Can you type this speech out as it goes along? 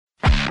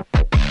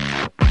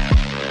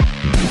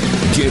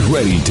Get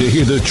ready to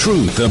hear the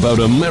truth about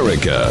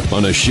America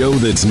on a show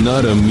that's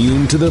not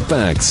immune to the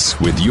facts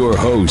with your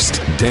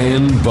host,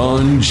 Dan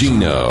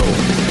Bongino.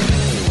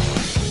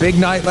 Big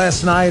night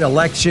last night.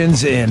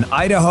 Elections in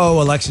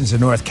Idaho, elections in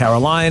North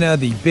Carolina,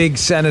 the big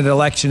Senate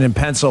election in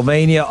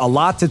Pennsylvania. A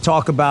lot to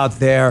talk about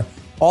there.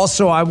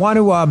 Also, I want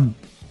to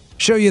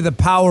show you the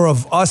power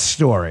of a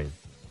story.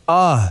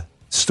 A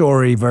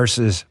story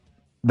versus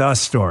the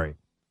story.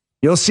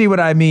 You'll see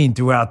what I mean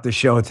throughout the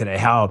show today,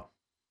 how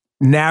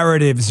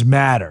narratives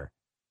matter.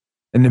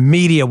 And the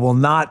media will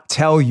not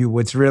tell you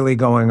what's really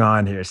going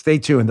on here. Stay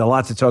tuned. A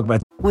lot to talk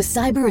about. With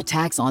cyber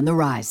attacks on the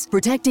rise,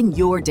 protecting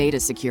your data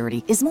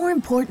security is more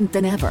important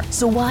than ever.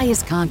 So why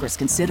is Congress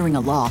considering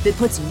a law that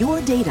puts your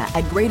data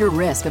at greater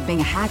risk of being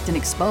hacked and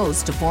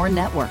exposed to foreign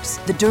networks?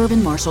 The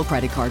Durbin-Marshall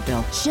credit card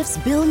bill shifts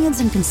billions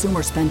in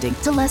consumer spending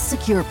to less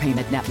secure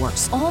payment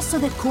networks, all so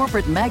that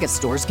corporate mega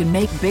stores can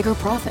make bigger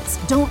profits.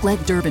 Don't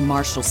let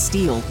Durbin-Marshall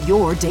steal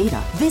your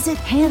data. Visit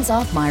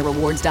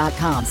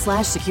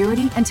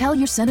handsoffmyrewards.com/security and tell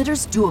your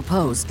senators to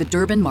oppose the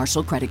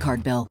Durbin-Marshall credit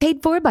card bill.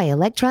 Paid for by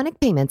Electronic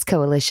Payments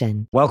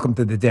Coalition. Welcome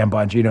to the Dan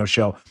Bongino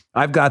Show.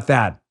 I've got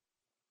that.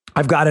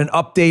 I've got an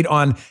update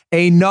on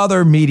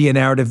another media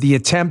narrative, the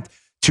attempt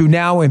to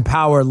now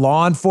empower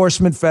law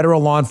enforcement,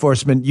 federal law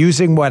enforcement,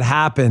 using what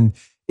happened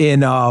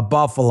in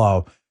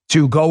Buffalo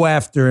to go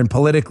after and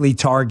politically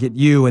target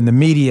you, and the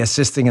media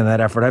assisting in that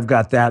effort. I've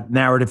got that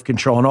narrative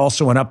control, and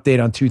also an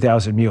update on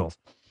 2,000 Mules.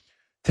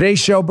 Today's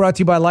show brought to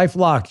you by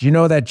LifeLock. Do you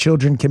know that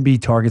children can be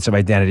targets of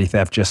identity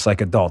theft just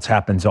like adults?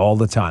 Happens all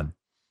the time.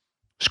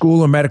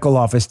 School or medical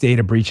office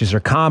data breaches are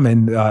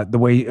common,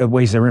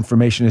 ways their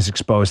information is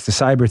exposed to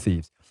cyber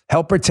thieves.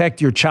 Help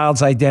protect your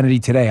child's identity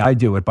today. I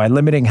do it by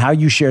limiting how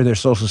you share their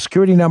social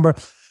security number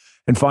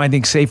and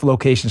finding safe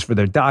locations for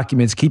their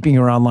documents, keeping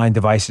your online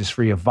devices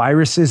free of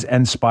viruses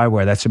and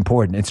spyware. That's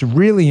important. It's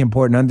really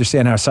important to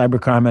understand how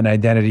cybercrime and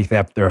identity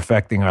theft are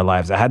affecting our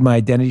lives. I had my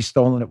identity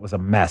stolen. It was a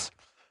mess.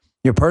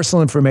 Your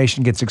personal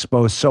information gets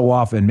exposed so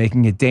often,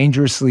 making it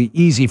dangerously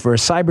easy for a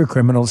cyber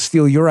criminal to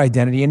steal your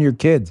identity and your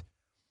kids.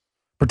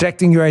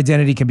 Protecting your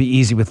identity can be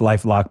easy with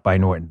LifeLock by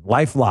Norton.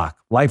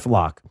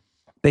 LifeLock.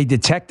 They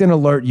detect and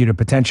alert you to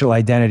potential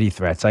identity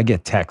threats. I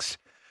get texts.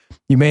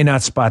 You may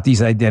not spot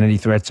these identity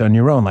threats on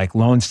your own, like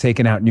loans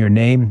taken out in your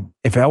name.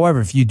 However,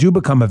 if you do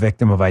become a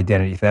victim of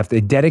identity theft,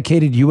 a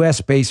dedicated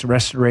U.S.-based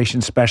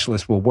restoration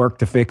specialist will work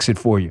to fix it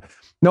for you.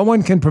 No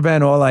one can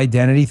prevent all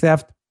identity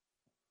theft,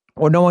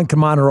 or no one can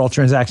monitor all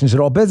transactions at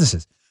all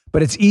businesses,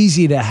 but it's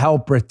easy to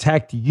help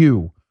protect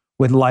you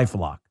with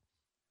LifeLock.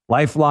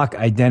 LifeLock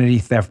Identity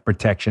Theft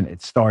Protection.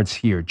 It starts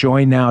here.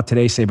 Join now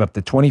today. Save up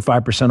to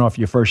 25% off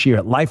your first year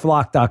at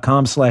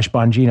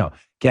LifeLock.com/Bongino.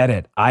 Get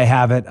it. I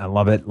have it. I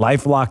love it.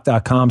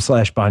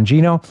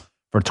 LifeLock.com/Bongino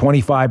for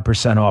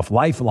 25% off.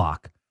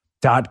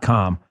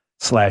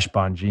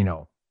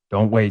 LifeLock.com/Bongino.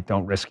 Don't wait.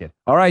 Don't risk it.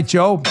 All right,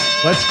 Joe.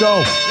 Let's go.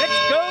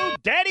 Let's go,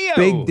 Daddy-O.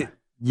 Big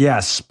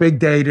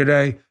day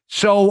today.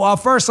 So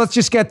first, let's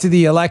just get to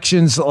the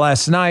elections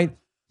last night.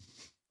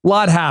 A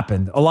lot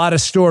happened. A lot of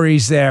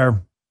stories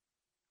there.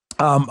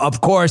 Of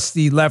course,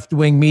 the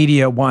left-wing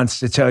media wants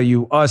to tell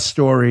you a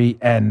story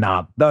and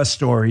not the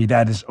story.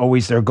 That is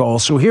always their goal.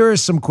 So here are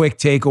some quick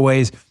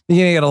takeaways. You're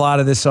going to get a lot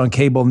of this on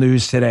cable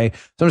news today. So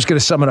I'm just going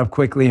to sum it up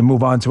quickly and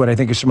move on to what I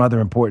think are some other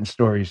important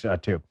stories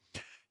too.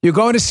 You're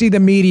going to see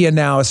the media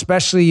now,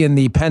 especially in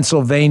the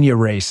Pennsylvania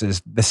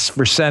races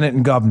for Senate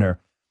and governor.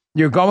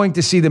 You're going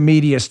to see the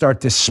media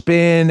start to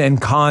spin and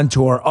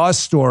contour a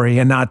story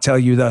and not tell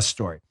you the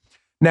story.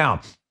 Now,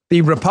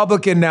 the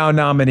Republican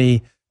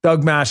nominee,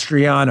 Doug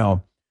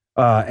Mastriano,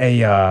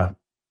 a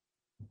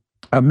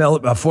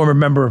former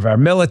member of our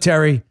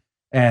military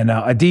and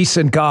a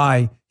decent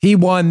guy, he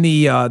won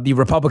the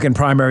Republican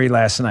primary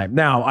last night.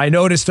 Now, I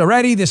noticed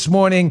already this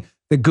morning,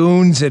 the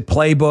goons at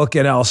Playbook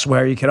and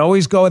elsewhere, you can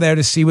always go there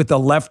to see what the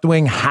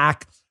left-wing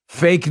hack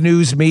fake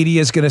news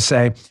media is going to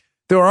say.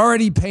 They're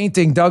already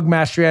painting Doug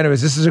Mastriano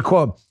as, this is a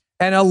quote,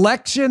 an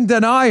election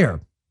denier.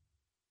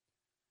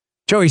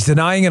 Joe, he's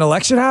denying an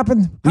election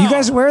happened? Were you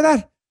guys aware of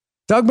that?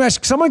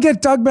 Someone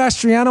get Doug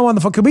Mastriano on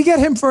the phone. Can we get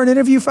him for an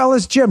interview,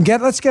 fellas? Jim,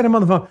 let's get him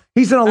on the phone.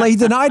 He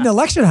denied an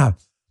election. There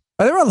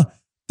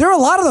are a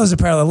lot of those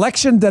apparently,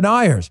 election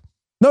deniers.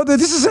 No,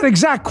 this is an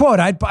exact quote.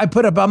 I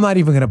put up. I'm not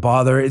even going to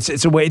bother.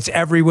 It's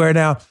everywhere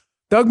now.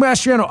 Doug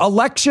Mastriano,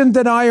 election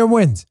denier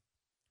wins.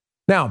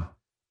 Now,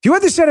 do you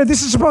understand that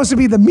this is supposed to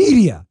be the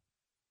media?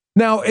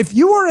 Now, if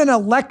you were an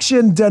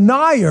election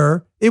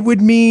denier, it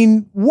would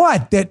mean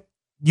what? That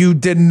you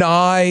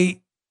deny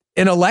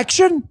an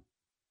election?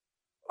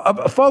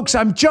 Folks,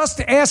 I'm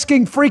just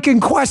asking freaking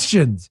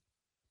questions.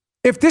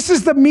 If this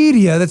is the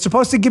media that's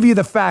supposed to give you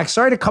the facts,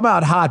 sorry to come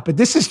out hot, but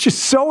this is just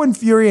so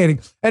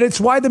infuriating. And it's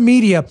why the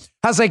media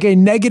has like a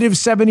negative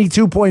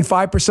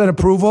 72.5%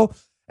 approval.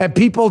 And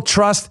people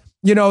trust,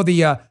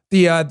 the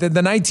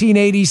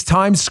 1980s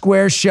Times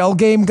Square shell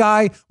game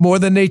guy more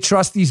than they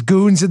trust these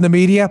goons in the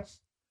media.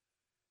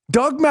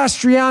 Doug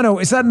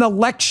Mastriano is not an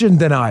election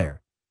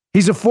denier.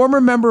 He's a former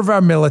member of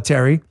our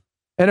military.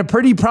 and a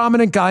pretty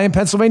prominent guy in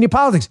Pennsylvania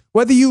politics.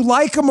 Whether you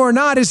like him or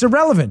not is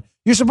irrelevant.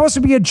 You're supposed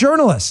to be a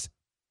journalist.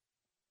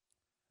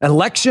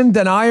 Election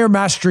denier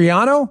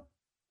Mastriano?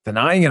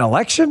 Denying an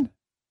election?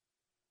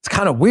 It's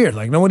kind of weird.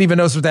 Like, no one even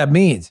knows what that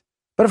means.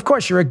 But of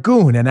course, you're a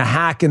goon and a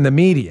hack in the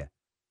media.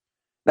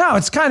 Now,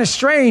 it's kind of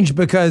strange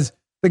because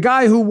the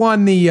guy who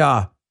won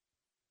the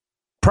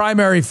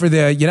primary for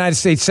the United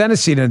States Senate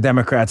seat on the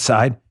Democrat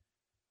side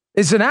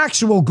is an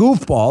actual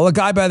goofball, a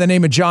guy by the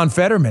name of John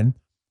Fetterman.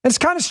 And it's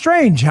kind of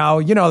strange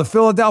how, the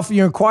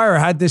Philadelphia Inquirer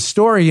had this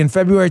story in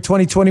February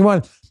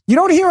 2021. You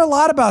don't hear a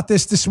lot about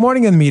this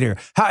morning in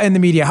the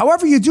media.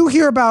 However, you do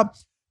hear about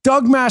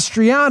Doug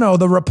Mastriano,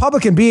 the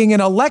Republican, being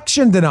an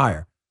election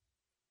denier.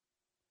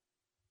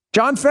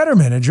 John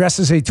Fetterman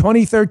addresses a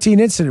 2013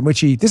 incident,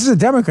 this is a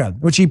Democrat,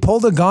 which he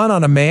pulled a gun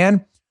on a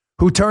man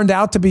who turned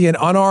out to be an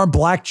unarmed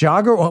black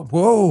jogger.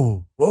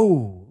 Whoa.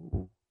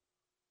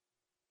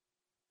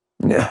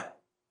 Yeah.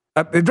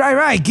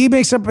 Right. He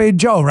makes up a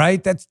Joe,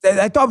 right?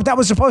 I thought that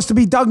was supposed to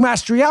be Doug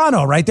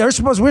Mastriano, right? We're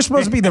supposed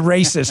to be the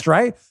racist,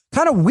 right?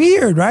 Kind of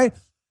weird, right?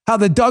 How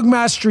the Doug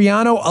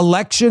Mastriano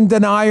election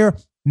denier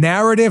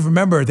narrative,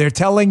 remember, they're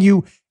telling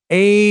you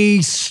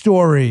a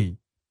story,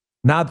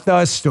 not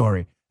the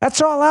story.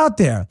 That's all out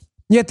there.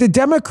 Yet the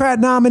Democrat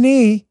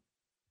nominee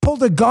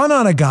pulled a gun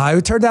on a guy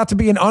who turned out to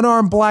be an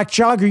unarmed black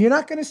jogger. You're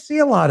not going to see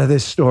a lot of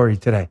this story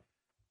today.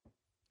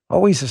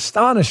 Always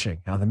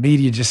astonishing how the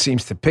media just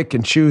seems to pick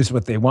and choose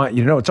what they want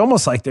you to know. It's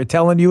almost like they're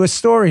telling you a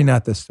story,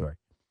 not the story.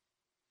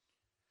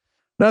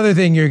 Another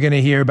thing you're going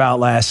to hear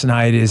about last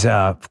night is,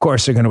 of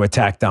course, they're going to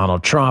attack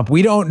Donald Trump.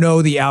 We don't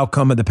know the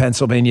outcome of the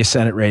Pennsylvania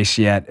Senate race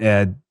yet.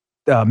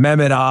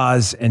 Mehmet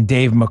Oz and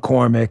Dave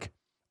McCormick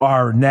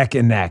are neck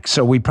and neck.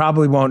 So we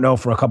probably won't know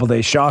for a couple of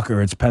days.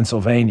 Shocker, it's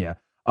Pennsylvania.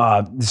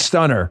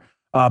 Stunner.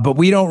 But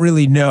we don't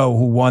really know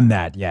who won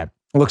that yet.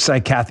 Looks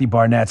like Kathy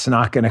Barnett's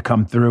not going to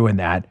come through in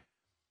that.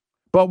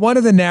 But one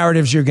of the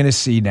narratives you're going to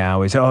see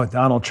now is,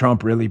 Donald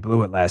Trump really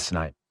blew it last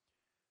night.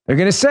 They're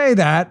going to say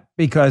that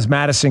because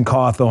Madison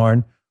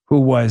Cawthorn,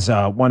 who was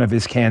one of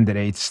his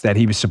candidates that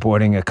he was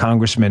supporting, a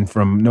congressman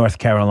from North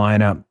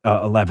Carolina,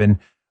 11,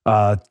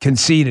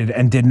 conceded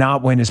and did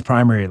not win his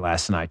primary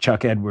last night.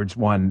 Chuck Edwards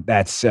won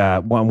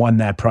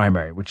that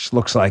primary, which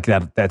looks like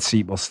that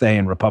seat will stay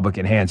in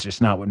Republican hands,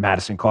 just not with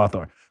Madison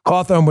Cawthorn.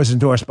 Cawthorn was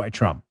endorsed by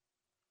Trump.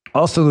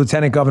 Also,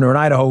 Lieutenant Governor in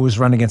Idaho, who was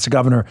running against the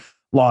governor,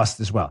 lost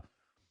as well.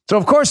 So,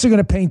 of course, they're going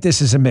to paint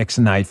this as a mixed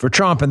night for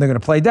Trump, and they're going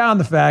to play down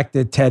the fact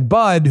that Ted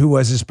Budd, who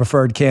was his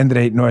preferred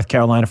candidate in North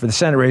Carolina for the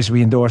Senate race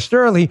we endorsed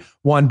early,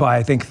 won by,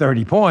 I think,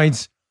 30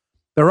 points.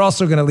 They're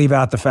also going to leave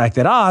out the fact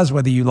that Oz,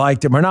 whether you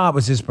liked him or not,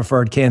 was his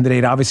preferred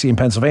candidate, obviously in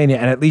Pennsylvania,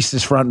 and at least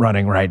is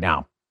front-running right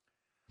now.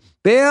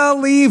 They'll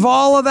leave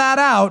all of that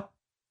out.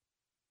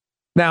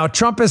 Now,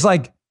 Trump is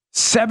like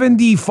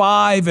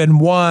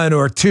 75-1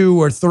 or 2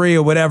 or 3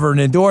 or whatever in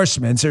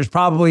endorsements. There's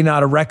probably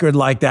not a record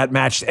like that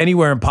matched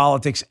anywhere in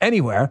politics,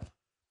 anywhere.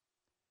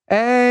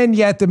 And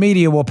yet the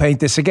media will paint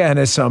this again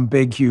as some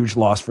big, huge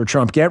loss for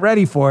Trump. Get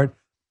ready for it.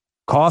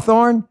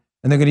 Cawthorn,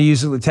 and they're going to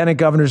use the lieutenant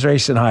governor's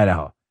race in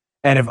Idaho.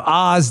 And if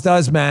Oz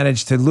does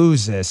manage to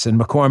lose this and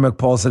McCormick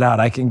pulls it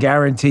out, I can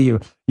guarantee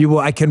you will.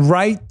 I can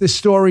write the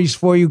stories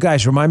for you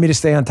guys. Remind me to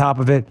stay on top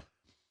of it.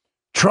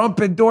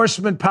 Trump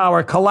endorsement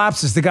power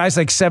collapses. The guy's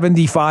like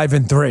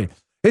 75-3.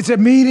 It's a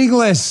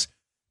meaningless.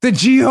 The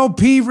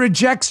GOP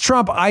rejects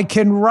Trump. I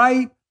can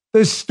write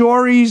the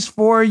stories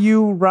for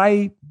you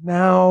right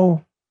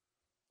now.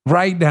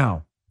 Right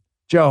now.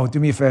 Joe, do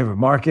me a favor.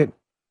 Mark it.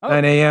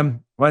 9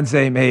 a.m.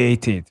 Wednesday, May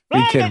 18th.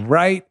 We can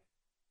write.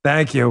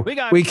 Thank you.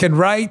 We can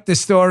write the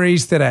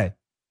stories today.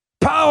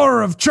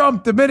 Power of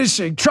Trump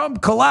diminishing.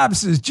 Trump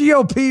collapses.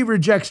 GOP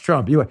rejects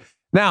Trump.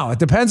 Now, it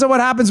depends on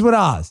what happens with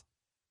Oz.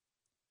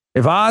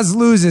 If Oz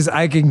loses,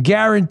 I can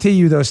guarantee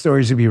you those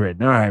stories will be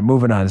written. All right,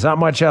 moving on. There's not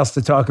much else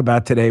to talk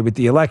about today with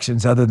the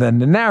elections other than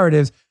the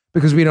narratives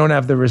because we don't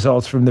have the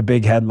results from the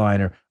big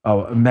headliner,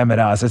 Mehmet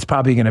Oz. It's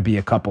probably going to be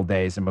a couple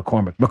days in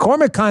McCormick.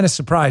 McCormick kind of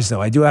surprised,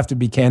 though. I do have to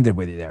be candid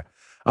with you there.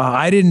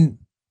 I didn't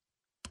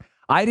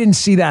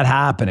see that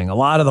happening. A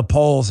lot of the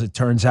polls, it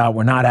turns out,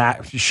 were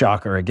not,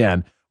 shocker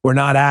again, were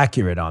not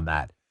accurate on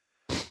that.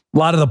 A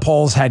lot of the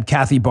polls had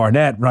Kathy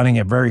Barnett running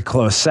a very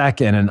close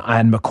second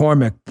and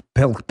McCormick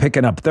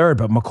picking up third.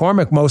 But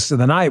McCormick, most of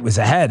the night, was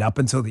ahead up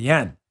until the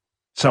end.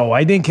 So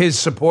I think his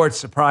support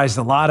surprised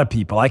a lot of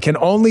people. I can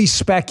only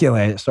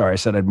speculate. Sorry, I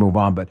said I'd move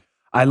on, but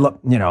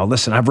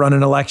listen, I've run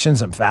in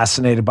elections. I'm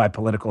fascinated by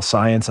political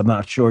science. I'm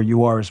not sure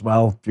you are as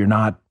well. If you're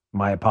not,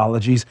 my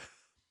apologies.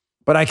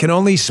 But I can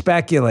only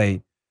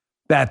speculate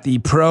that the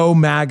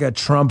pro-MAGA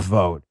Trump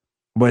vote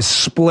was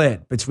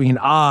split between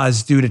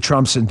Oz due to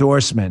Trump's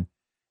endorsement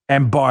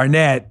and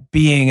Barnett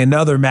being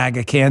another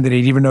MAGA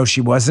candidate, even though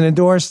she wasn't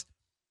endorsed.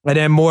 And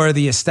then more of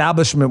the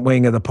establishment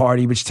wing of the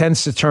party, which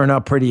tends to turn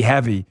up pretty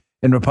heavy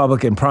in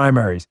Republican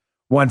primaries,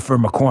 went for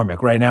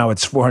McCormick. Right now,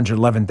 it's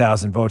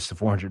 411,000 votes to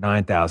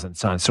 409,000.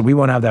 So we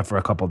won't have that for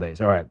a couple of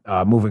days. All right,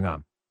 moving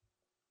on.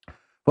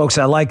 Folks,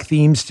 I like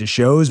themes to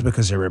shows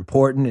because they're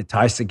important. It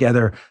ties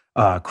together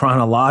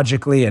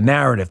chronologically a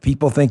narrative.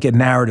 People think in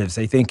narratives.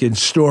 They think in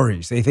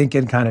stories. They think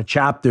in kind of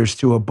chapters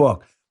to a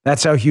book.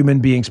 That's how human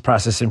beings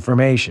process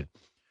information.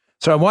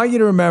 So I want you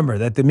to remember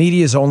that the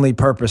media's only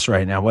purpose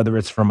right now, whether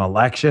it's from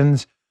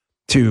elections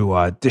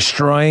to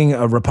destroying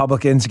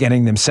Republicans,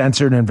 getting them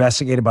censored and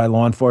investigated by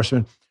law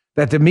enforcement,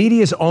 that the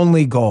media's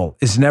only goal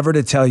is never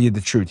to tell you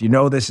the truth. You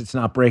know this, it's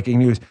not breaking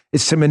news.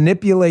 It's to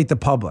manipulate the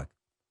public.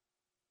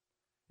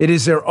 It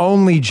is their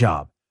only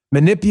job.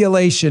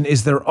 Manipulation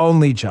is their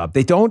only job.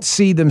 They don't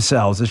see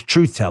themselves as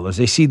truth tellers.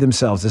 They see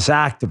themselves as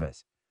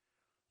activists.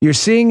 You're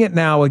seeing it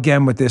now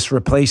again with this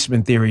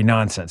replacement theory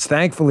nonsense.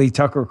 Thankfully,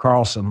 Tucker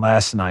Carlson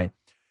last night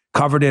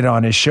covered it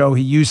on his show.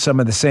 He used some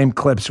of the same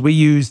clips we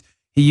used.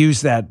 He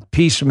used that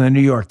piece from the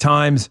New York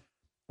Times,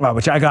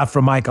 which I got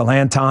from Michael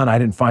Anton. I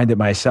didn't find it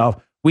myself.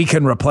 We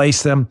can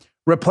replace them.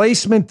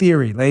 Replacement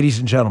theory, ladies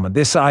and gentlemen,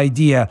 this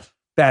idea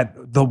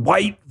that the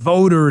white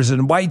voters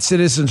and white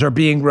citizens are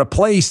being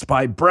replaced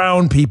by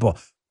brown people.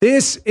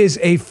 This is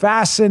a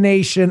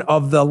fascination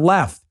of the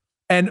left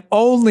and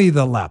only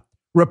the left.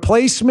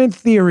 Replacement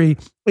theory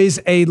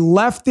is a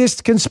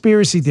leftist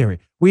conspiracy theory.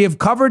 We have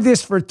covered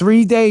this for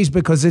 3 days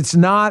because it's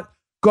not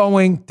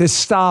going to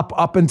stop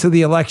up until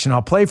the election.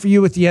 I'll play for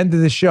you at the end of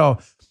the show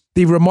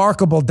the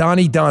remarkable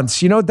Donnie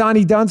Duntz. You know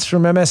Donnie Duntz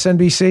from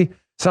MSNBC,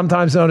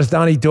 sometimes known as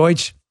Donnie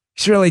Deutsch?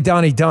 He's really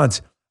Donnie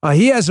Duntz.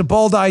 He has a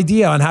bold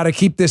idea on how to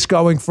keep this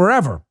going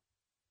forever.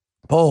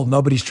 Bold,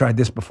 nobody's tried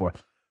this before.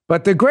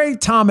 But the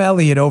great Tom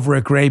Elliott over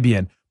at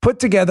Grabien put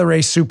together a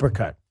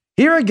supercut.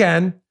 Here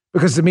again,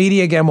 because the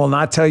media, again, will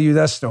not tell you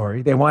the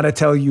story. They want to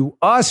tell you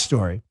a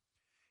story.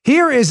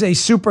 Here is a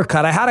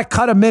supercut. I had to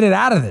cut a minute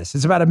out of this.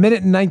 It's about 1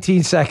 minute and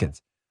 19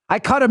 seconds. I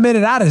cut a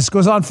minute out of this. It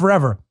goes on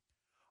forever.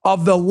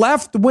 Of the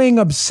left-wing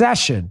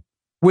obsession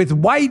with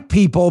white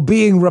people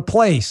being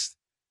replaced.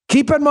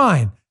 Keep in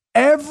mind,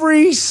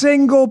 every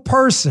single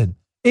person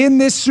in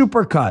this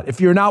supercut,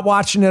 if you're not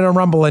watching it on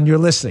Rumble and you're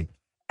listening,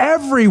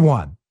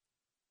 everyone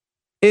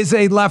is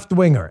a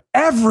left-winger.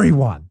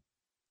 Everyone.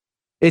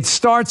 It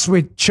starts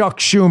with Chuck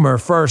Schumer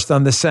first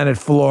on the Senate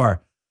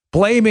floor,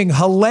 blaming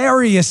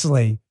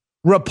hilariously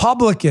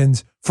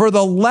Republicans for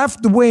the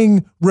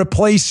left-wing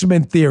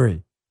replacement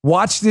theory.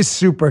 Watch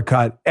this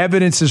supercut.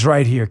 Evidence is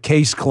right here.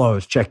 Case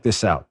closed. Check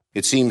this out.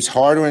 It seems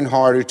harder and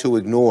harder to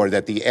ignore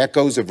that the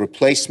echoes of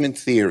replacement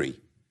theory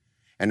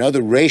and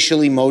other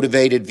racially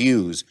motivated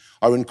views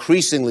are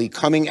increasingly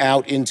coming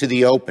out into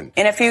the open.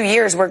 In a few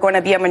years, we're going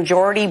to be a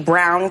majority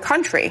brown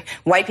country.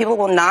 White people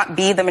will not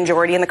be the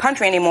majority in the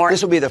country anymore.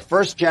 This will be the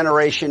first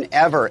generation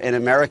ever in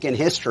American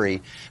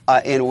history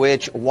in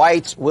which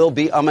whites will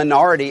be a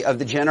minority of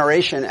the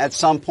generation at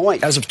some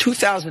point. As of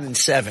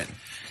 2007,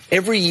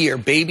 every year,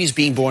 babies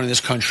being born in this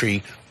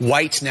country,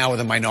 whites now are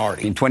the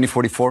minority. In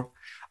 2044,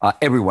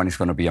 everyone is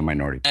going to be a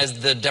minority. As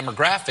the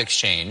demographics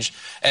change,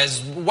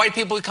 as white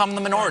people become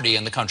the minority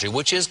in the country,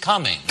 which is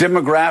coming.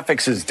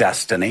 Demographics is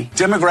destiny.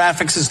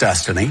 Demographics is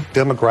destiny.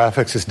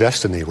 Demographics is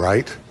destiny,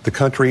 right? The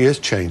country is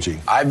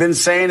changing. I've been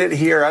saying it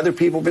here. Other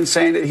people have been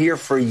saying it here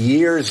for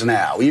years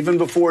now, even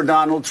before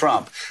Donald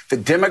Trump. The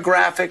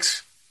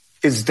demographics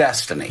is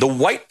destiny. The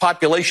white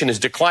population is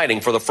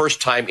declining for the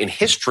first time in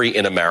history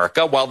in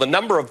America, while the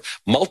number of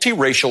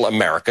multiracial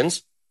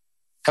Americans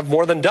have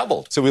more than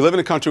doubled. So we live in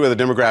a country where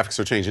the demographics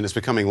are changing. It's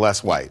becoming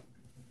less white.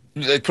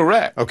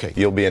 Correct. Okay.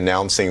 You'll be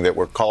announcing that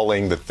we're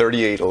calling the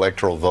 38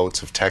 electoral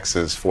votes of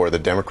Texas for the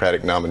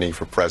Democratic nominee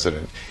for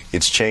president.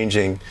 It's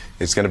changing.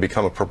 It's going to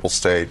become a purple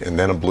state and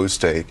then a blue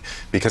state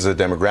because of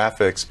the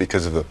demographics,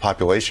 because of the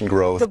population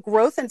growth. The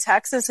growth in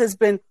Texas has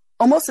been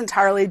almost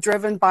entirely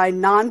driven by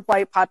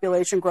non-white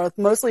population growth,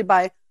 mostly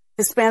by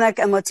Hispanic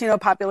and Latino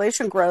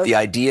population growth. The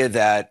idea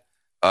that,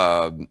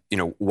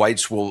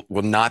 whites will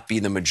not be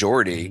the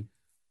majority,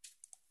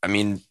 I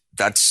mean,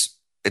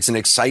 it's an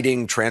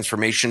exciting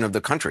transformation of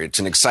the country. It's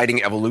an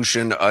exciting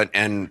evolution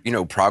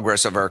and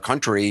progress of our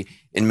country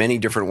in many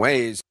different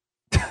ways.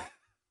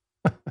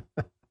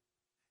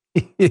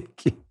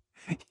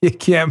 You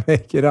can't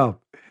make it up.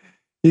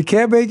 You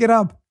can't make it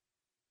up.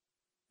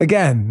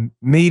 Again,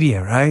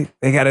 media, right?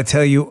 They got to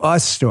tell you a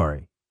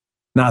story,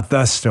 not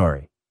the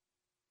story.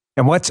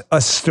 And what's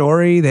a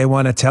story they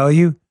want to tell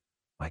you?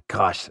 My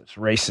gosh, those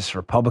racist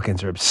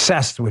Republicans are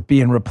obsessed with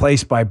being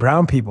replaced by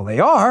brown people. They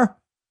are.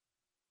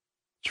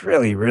 It's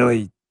really,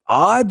 really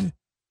odd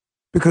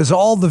because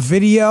all the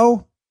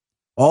video,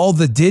 all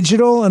the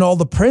digital, and all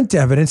the print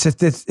evidence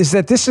is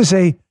that this is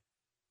a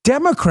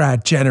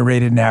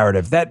Democrat-generated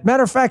narrative. That,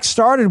 matter of fact,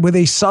 started with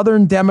a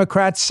Southern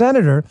Democrat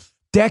senator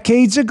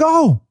decades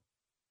ago.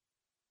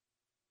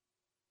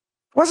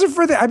 Wasn't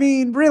for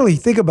really,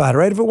 think about it,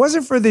 right? If it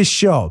wasn't for this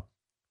show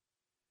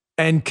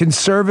and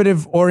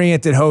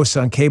conservative-oriented hosts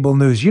on cable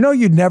news,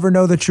 you'd never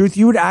know the truth.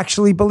 You would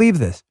actually believe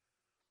this.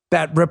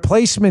 That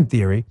replacement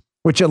theory,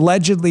 which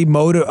allegedly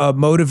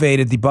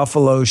motivated the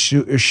Buffalo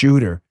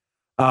shooter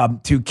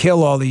to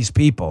kill all these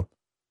people,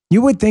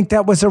 you would think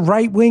that was a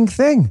right-wing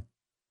thing.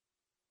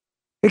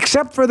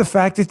 Except for the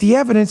fact that the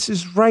evidence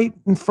is right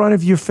in front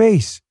of your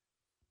face.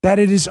 that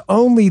it is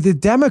only the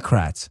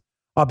Democrats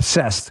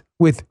obsessed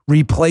with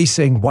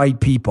replacing white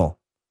people.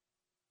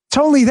 It's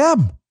only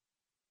them.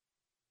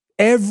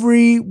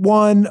 Every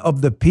one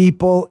of the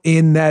people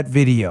in that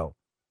video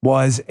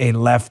was a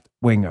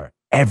left-winger.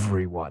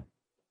 Everyone.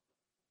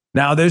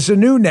 Now, there's a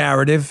new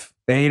narrative.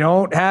 They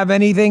don't have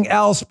anything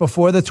else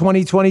before the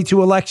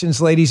 2022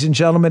 elections, ladies and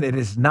gentlemen. It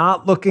is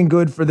not looking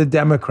good for the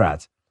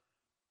Democrats.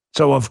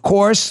 So, of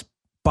course,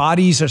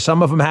 bodies, or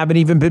some of them haven't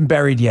even been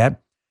buried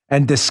yet,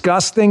 and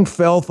disgusting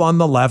filth on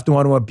the left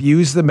want to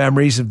abuse the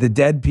memories of the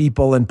dead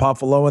people in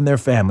Buffalo and their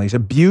families,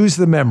 abuse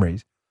the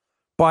memories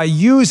by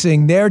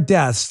using their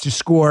deaths to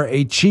score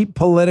a cheap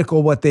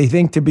political, what they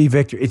think to be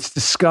victory. It's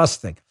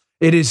disgusting.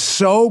 It is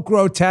so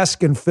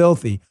grotesque and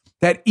filthy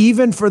that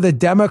even for the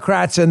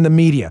Democrats and the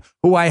media,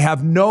 who I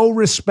have no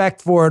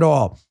respect for at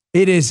all,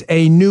 it is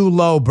a new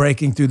low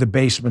breaking through the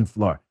basement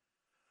floor.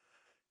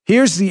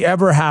 Here's the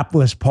ever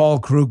hapless Paul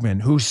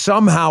Krugman, who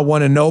somehow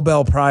won a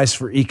Nobel Prize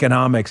for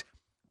economics.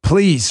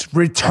 Please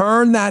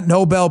return that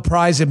Nobel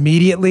Prize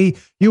immediately.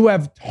 You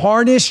have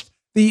tarnished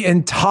the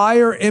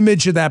entire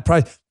image of that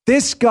prize.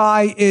 This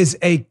guy is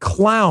a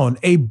clown,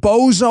 a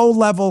bozo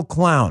level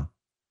clown.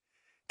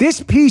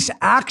 This piece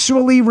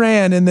actually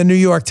ran in the New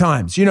York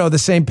Times. You know, the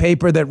same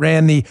paper that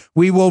ran the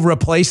 "We will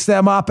replace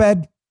them"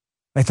 op-ed.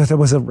 I thought that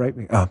was a right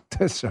wing. Oh,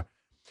 sorry.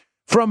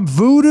 From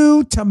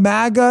voodoo to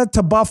MAGA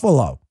to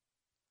Buffalo.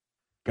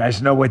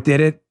 Guys know what did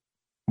it?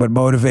 What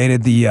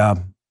motivated the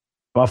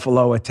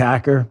Buffalo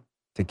attacker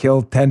to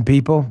kill 10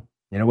 people?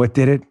 You know what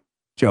did it?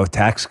 Joe,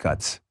 tax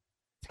cuts.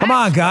 Come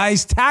on,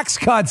 guys. Tax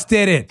cuts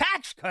did it.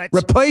 Tax cuts?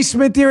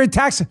 Replacement theory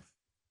tax.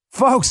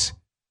 Folks,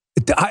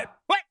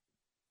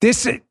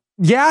 this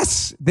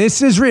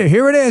is real.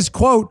 Here it is.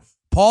 Quote,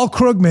 Paul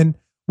Krugman,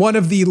 one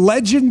of the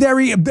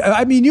legendary,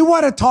 I mean, you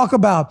want to talk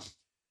about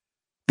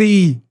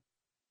the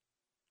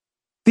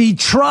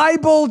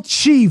tribal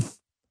chief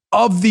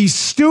of the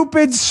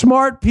stupid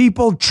smart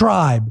people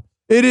tribe.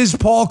 It is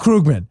Paul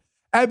Krugman.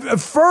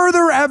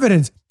 Further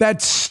evidence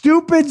that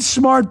stupid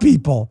smart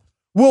people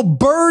will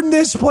burn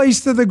this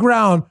place to the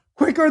ground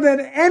quicker than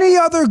any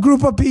other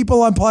group of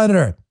people on planet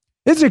Earth.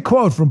 It's a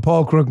quote from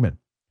Paul Krugman.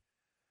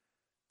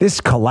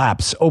 This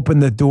collapse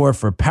opened the door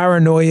for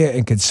paranoia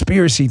and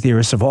conspiracy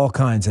theorists of all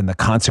kinds, and the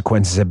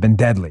consequences have been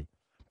deadly.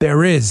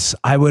 There is,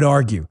 I would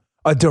argue,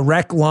 a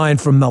direct line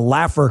from the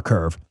Laffer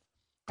curve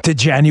to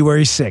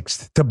January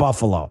 6th to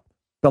Buffalo.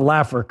 The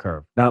Laffer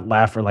curve, not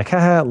Laffer, like,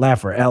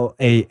 Laffer,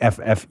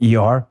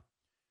 Laffer.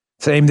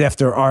 It's named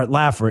after Art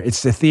Laffer.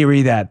 It's the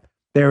theory that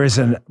there is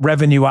a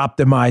revenue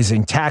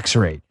optimizing tax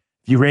rate.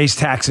 If you raise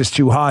taxes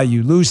too high,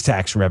 you lose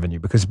tax revenue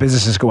because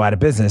businesses go out of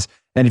business.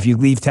 And if you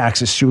leave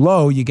taxes too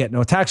low, you get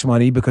no tax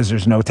money because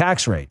there's no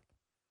tax rate.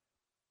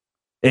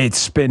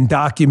 It's been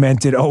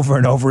documented over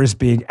and over as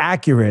being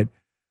accurate.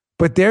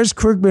 But there's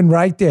Krugman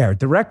right there,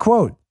 direct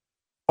quote,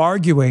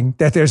 arguing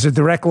that there's a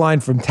direct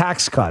line from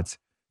tax cuts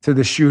to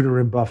the shooter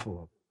in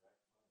Buffalo.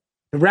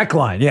 Direct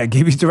line. Yeah,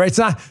 give you direct.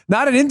 It's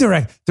not an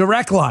indirect,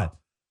 direct line.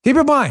 Keep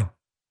in mind,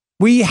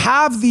 we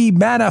have the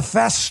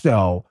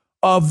manifesto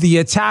of the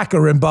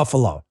attacker in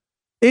Buffalo.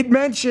 It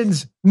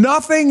mentions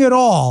nothing at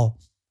all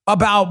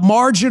about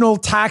marginal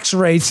tax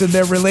rates and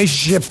their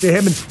relationship to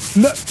him.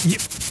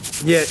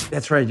 Yeah,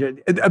 that's right.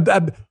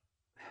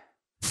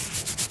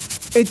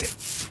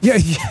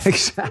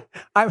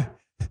 Exactly.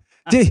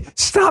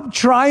 Stop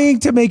trying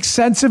to make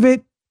sense of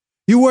it.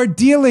 You are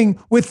dealing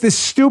with the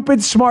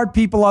stupid, smart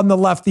people on the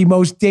left, the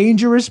most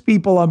dangerous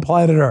people on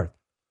planet Earth.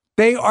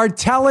 They are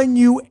telling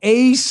you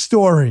a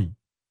story,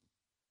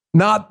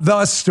 not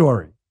the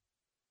story.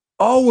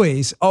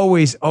 Always,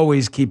 always,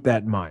 always keep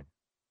that in mind.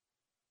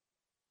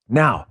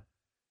 Now,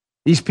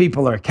 these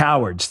people are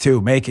cowards,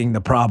 too, making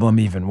the problem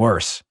even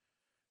worse.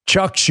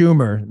 Chuck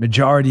Schumer,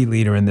 majority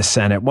leader in the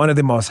Senate, one of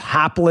the most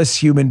hapless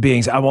human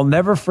beings. I will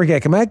never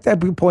forget. Can I make that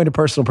point of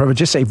personal privilege?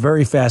 Just a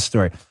very fast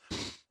story.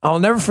 I'll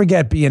never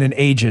forget being an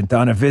agent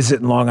on a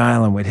visit in Long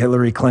Island with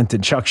Hillary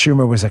Clinton. Chuck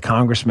Schumer was a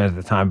congressman at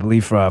the time, I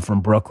believe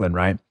from Brooklyn,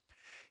 right?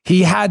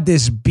 He had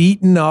this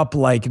beaten up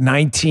like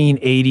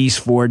 1980s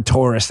Ford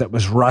Taurus that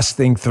was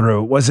rusting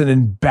through. It was an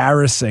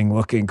embarrassing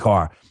looking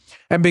car.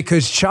 And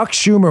because Chuck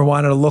Schumer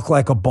wanted to look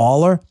like a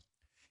baller,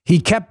 he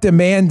kept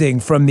demanding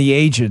from the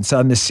agents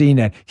on the scene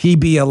that he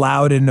be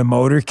allowed in the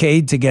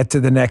motorcade to get to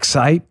the next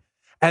site.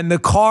 And the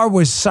car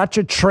was such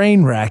a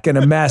train wreck and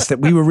a mess that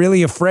we were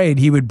really afraid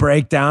he would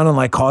break down and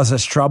like cause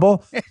us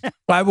trouble.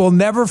 I will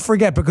never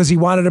forget because he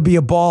wanted to be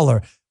a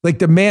baller, like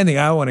demanding,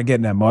 I want to get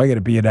in that I got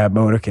to be in that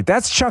motorcade.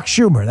 That's Chuck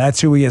Schumer.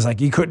 That's who he is. Like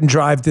he couldn't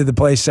drive to the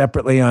place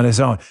separately on his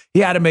own.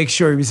 He had to make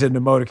sure he was in the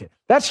motorcade.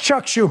 That's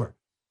Chuck Schumer.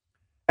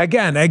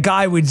 Again, a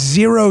guy with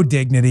zero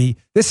dignity.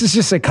 This is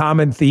just a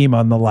common theme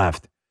on the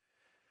left.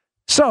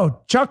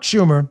 So Chuck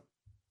Schumer,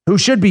 who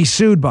should be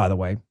sued, by the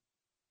way,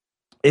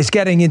 is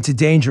getting into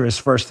dangerous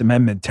First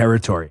Amendment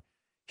territory.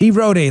 He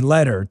wrote a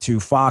letter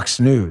to Fox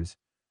News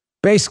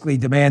basically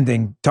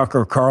demanding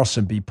Tucker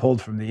Carlson be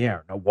pulled from the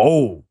air. Now,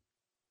 whoa.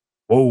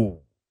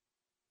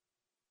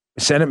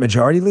 Senate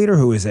Majority Leader,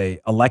 who is a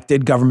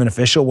elected government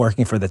official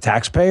working for the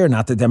taxpayer,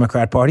 not the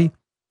Democrat Party,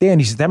 Dan,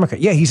 he's a Democrat.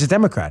 Yeah, he's a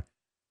Democrat.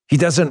 He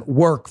doesn't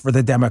work for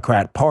the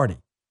Democrat Party.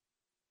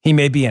 He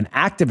may be an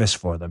activist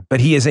for them,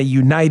 but he is a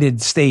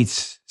United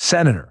States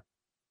Senator.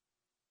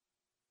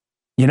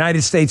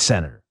 United States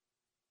Senator.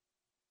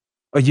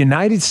 A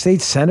United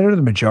States Senator,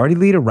 the majority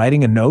leader,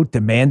 writing a note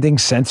demanding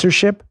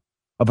censorship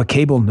of a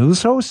cable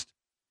news host?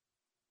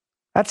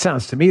 That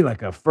sounds to me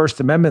like a First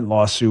Amendment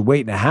lawsuit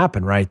waiting to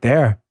happen right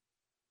there.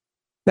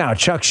 Now,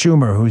 Chuck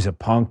Schumer, who's a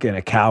punk and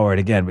a coward,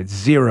 again, with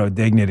zero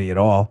dignity at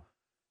all.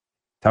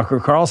 Tucker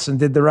Carlson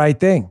did the right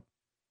thing.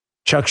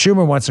 Chuck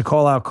Schumer wants to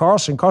call out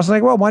Carlson. Carlson's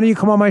like, well, why don't you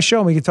come on my show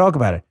and we can talk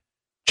about it?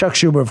 Chuck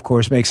Schumer, of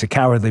course, makes a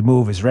cowardly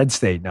move, as Red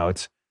State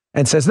notes,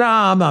 and says, no,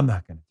 I'm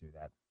not going to do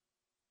that.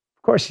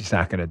 Of course he's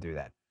not going to do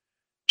that.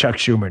 Chuck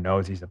Schumer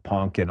knows he's a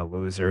punk and a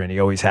loser, and he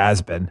always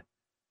has been.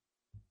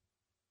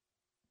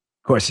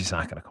 Of course he's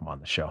not going to come on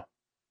the show.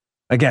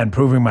 Again,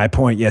 proving my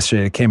point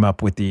yesterday, it came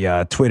up with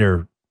the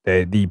Twitter,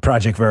 the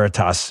Project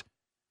Veritas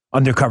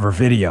undercover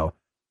video,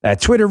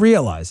 that Twitter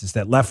realizes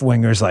that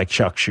left-wingers like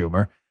Chuck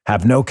Schumer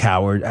have no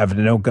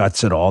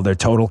guts at all. They're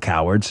total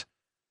cowards.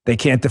 They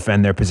can't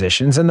defend their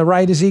positions, and the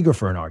right is eager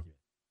for an argument.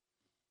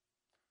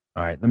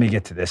 All right, let me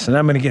get to this, and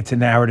I'm going to get to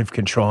narrative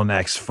control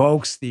next.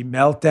 Folks, the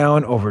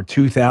meltdown over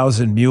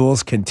 2,000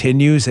 mules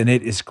continues, and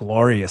it is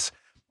glorious.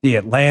 The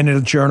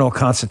Atlanta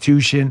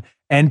Journal-Constitution,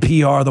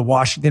 NPR, the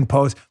Washington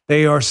Post,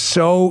 they are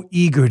so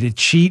eager to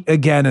cheat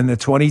again in the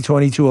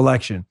 2022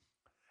 election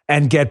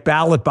and get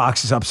ballot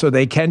boxes up so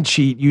they can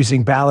cheat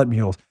using ballot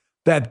mules,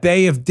 that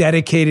they have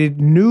dedicated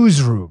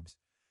newsrooms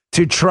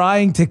to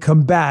trying to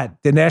combat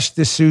Dinesh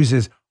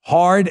D'Souza's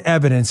hard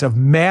evidence of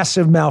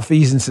massive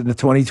malfeasance in the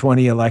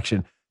 2020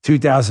 election,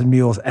 2,000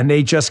 mules, and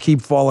they just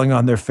keep falling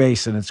on their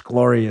face, and it's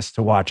glorious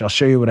to watch. I'll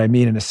show you what I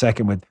mean in a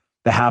second with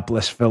the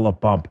hapless Philip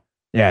Bump.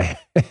 Yeah,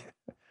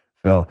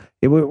 Phil.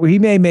 He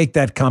may make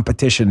that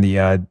competition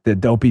the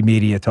dopey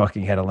media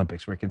talking head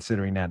Olympics. We're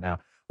considering that now.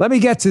 Let me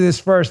get to this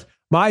first.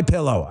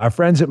 MyPillow. Our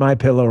friends at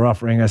MyPillow are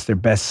offering us their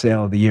best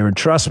sale of the year, and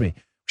trust me, we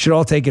should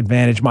all take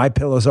advantage.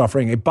 MyPillow is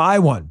offering a buy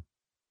one,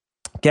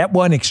 get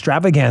one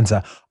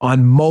extravaganza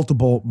on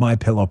multiple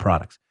MyPillow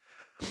products.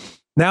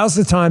 Now's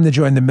the time to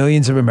join the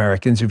millions of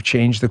Americans who've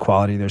changed the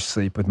quality of their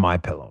sleep with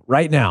MyPillow.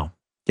 Right now,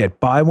 get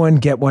buy one,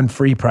 get one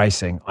free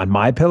pricing on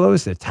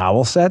MyPillows, their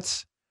towel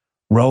sets,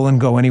 roll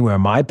and go anywhere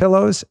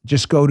MyPillows.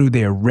 Just go to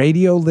their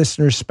radio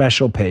listeners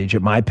special page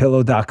at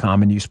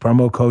mypillow.com and use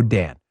promo code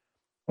Dan,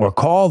 or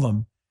call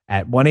them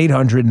at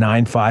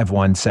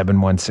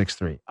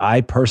 1-800-951-7163. I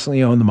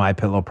personally own the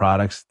MyPillow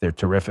products. They're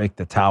terrific.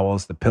 The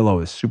towels, the pillow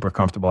is super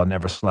comfortable. I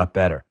never slept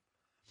better.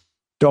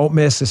 Don't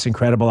miss this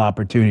incredible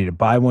opportunity to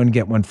buy one,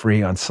 get one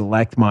free on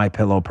select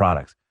MyPillow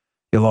products.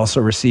 You'll also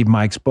receive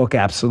Mike's book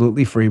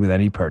absolutely free with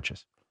any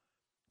purchase.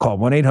 Call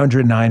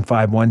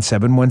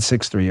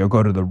 1-800-951-7163 or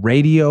go to the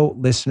radio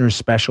listeners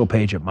special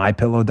page at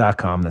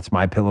mypillow.com. That's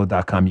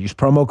mypillow.com. Use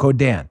promo code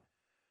Dan.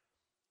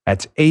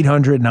 That's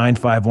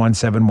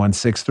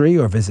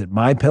 800-951-7163 or visit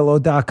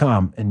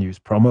mypillow.com and use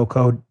promo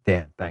code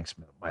Dan. Thanks,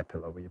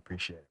 MyPillow. We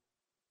appreciate it.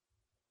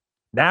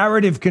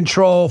 Narrative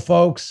control,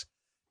 folks.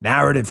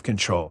 Narrative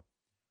control.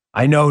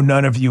 I know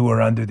none of you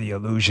are under the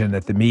illusion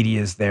that the media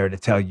is there to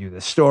tell you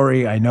the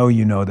story. I know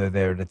you know they're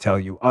there to tell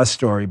you a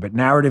story, but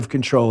narrative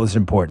control is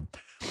important.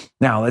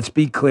 Now, let's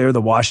be clear.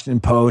 The Washington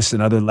Post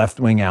and other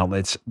left-wing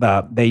outlets,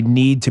 they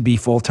need to be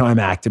full-time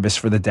activists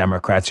for the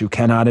Democrats who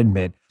cannot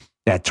admit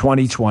that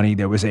 2020,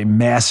 there was a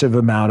massive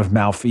amount of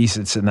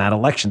malfeasance in that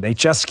election. They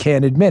just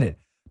can't admit it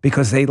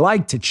because they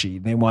like to cheat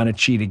and they want to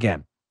cheat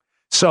again.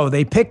 So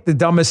they pick the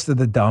dumbest of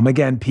the dumb.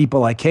 Again,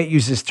 people, I can't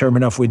use this term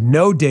enough, with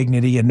no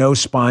dignity and no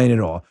spine at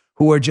all,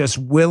 who are just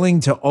willing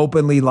to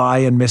openly lie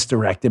and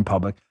misdirect in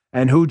public.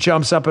 And who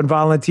jumps up and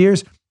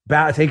volunteers?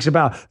 Takes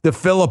about the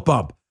Philip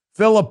Bump.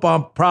 Philip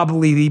Bump,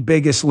 probably the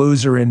biggest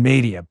loser in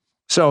media.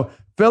 So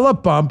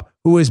Philip Bump,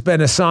 who has been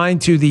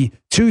assigned to the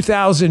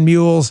 2,000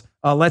 Mules,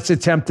 let's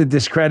attempt to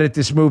discredit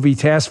this movie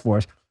task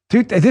force.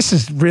 Dude, this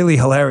is really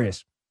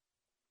hilarious.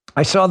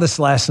 I saw this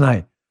last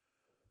night.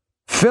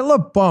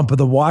 Philip Bump of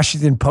the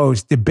Washington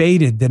Post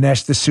debated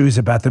Dinesh D'Souza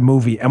about the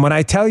movie. And when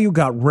I tell you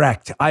got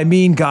wrecked, I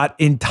mean got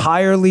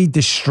entirely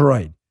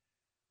destroyed.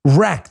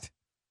 Wrecked.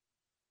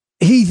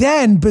 He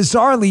then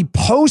bizarrely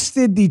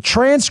posted the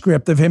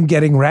transcript of him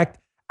getting wrecked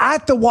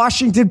at the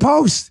Washington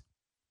Post.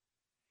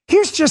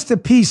 Here's just a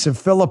piece of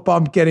Philip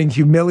Bump getting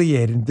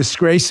humiliated and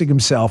disgracing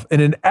himself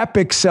in an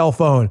epic cell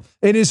phone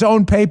in his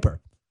own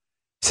paper.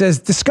 It says,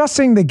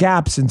 discussing the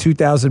gaps in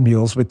 2,000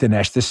 Mules with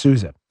Dinesh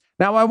D'Souza.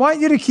 Now, I want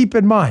you to keep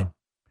in mind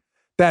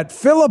that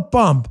Philip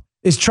Bump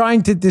is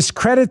trying to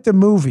discredit the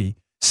movie,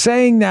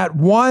 saying that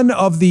one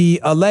of the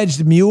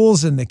alleged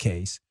mules in the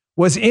case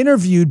was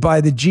interviewed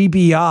by the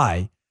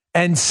GBI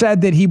and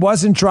said that he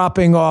wasn't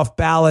dropping off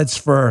ballots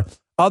for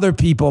other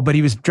people, but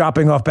he was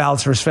dropping off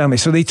ballots for his family.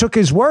 So they took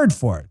his word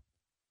for it.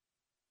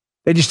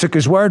 They just took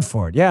his word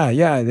for it.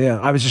 Yeah.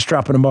 I was just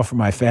dropping them off for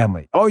my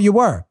family. Oh, you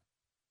were?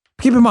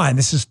 Keep in mind,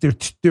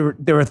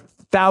 there are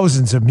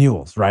thousands of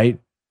mules, right?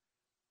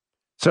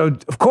 So,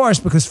 of course,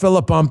 because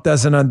Philip Bump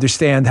doesn't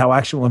understand how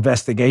actual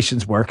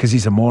investigations work because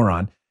he's a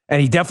moron,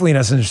 And he definitely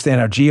doesn't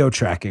understand how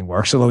geo-tracking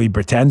works, although he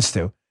pretends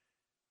to.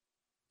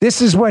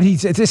 This is what he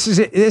said. This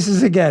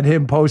is again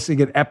him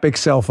posting an epic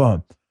cell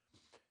phone.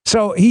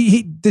 So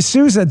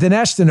D'Souza,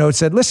 Dinesh Denote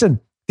said,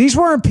 listen, these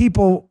weren't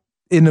people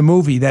in the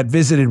movie that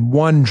visited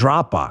one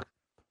Dropbox.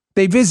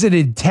 They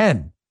visited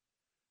 10.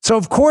 So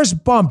of course,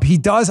 Bump, he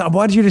does. I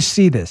want you to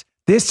see this.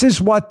 This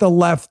is what the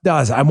left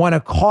does. I want to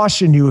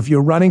caution you if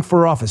you're running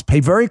for office.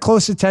 Pay very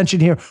close attention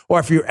here, or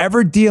if you're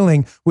ever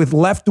dealing with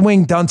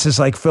left-wing dunces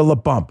like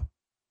Philip Bump.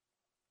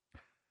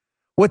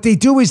 What they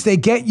do is they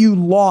get you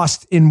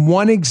lost in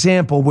one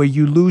example where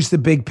you lose the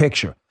big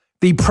picture.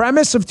 The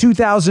premise of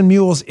 2,000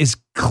 Mules is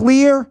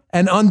clear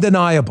and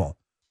undeniable.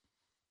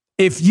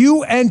 If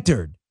you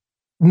entered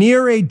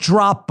near a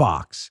drop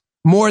box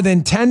more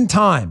than 10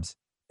 times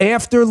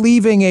after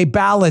leaving a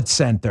ballot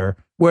center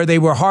where they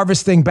were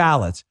harvesting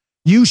ballots,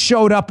 you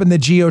showed up in the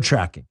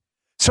geo-tracking.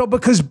 So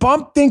because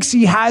Bump thinks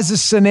he has a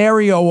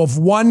scenario of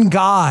one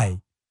guy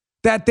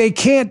that they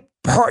can't,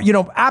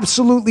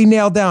 absolutely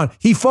nail down,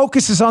 he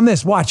focuses on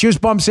this. Watch, here's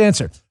Bump's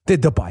answer.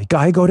 Did the bike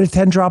guy go to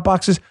 10 drop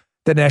boxes?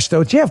 Dinesh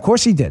goes, yeah, of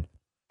course he did.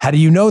 How do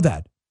you know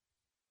that?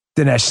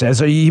 Dinesh says,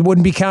 he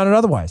wouldn't be counted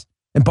otherwise.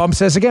 And Bump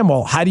says again,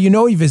 well, how do you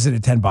know he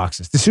visited 10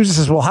 boxes? D'Souza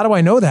says, well, how do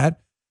I know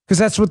that? Because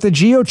that's what the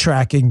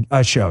geo-tracking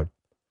showed.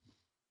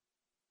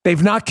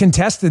 They've not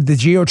contested the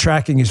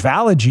geo-tracking is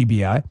valid,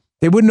 GBI.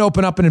 They wouldn't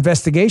open up an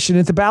investigation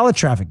into ballot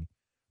trafficking.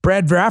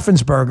 Brad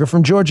Raffensperger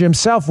from Georgia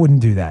himself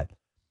wouldn't do that.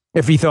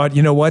 If he thought,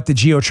 you know what, the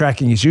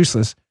geo-tracking is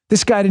useless.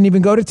 This guy didn't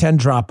even go to 10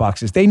 drop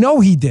boxes. They know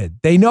he did.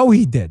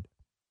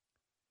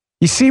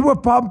 You see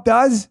what Bump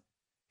does?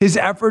 His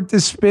effort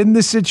to spin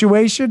the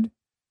situation?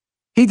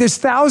 He does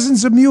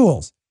thousands of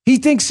mules. He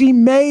thinks he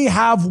may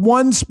have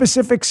one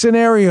specific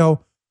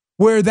scenario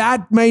where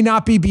that may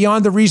not be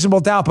beyond a reasonable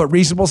doubt, but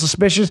reasonable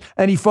suspicious,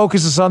 and he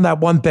focuses on that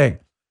one thing.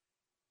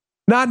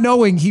 Not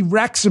knowing, he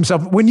wrecks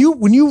himself. When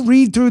you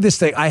read through this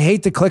thing, I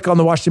hate to click on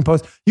the Washington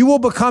Post, you will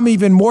become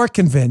even more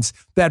convinced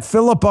that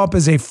Philip Bump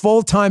is a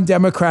full-time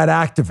Democrat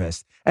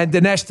activist, and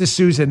Dinesh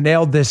D'Souza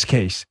nailed this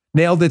case,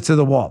 nailed it to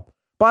the wall.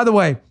 By the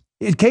way,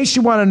 in case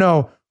you want to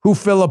know who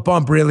Philip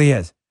Bump really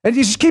is, and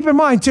you just keep in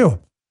mind,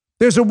 too,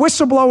 there's a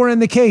whistleblower in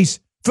the case.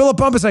 Philip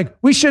Bump is like,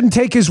 we shouldn't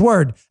take his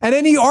word. And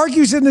then he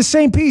argues in the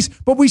same piece,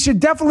 but we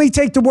should definitely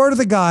take the word of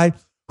the guy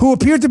who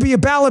appeared to be a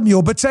ballot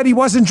mule, but said he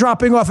wasn't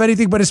dropping off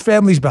anything but his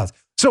family's ballots.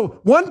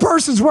 So one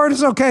person's word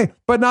is okay,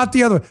 but not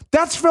the other.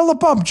 That's Philip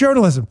Bump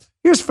journalism.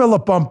 Here's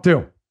Philip Bump,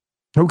 too,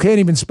 who can't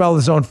even spell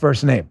his own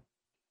first name.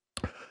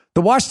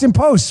 The Washington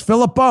Post,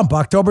 Philip Bump,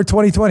 October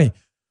 2020.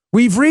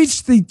 We've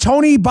reached the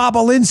Tony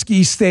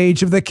Bobulinski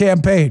stage of the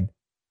campaign.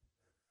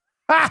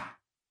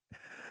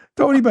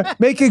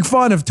 Making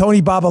fun of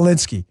Tony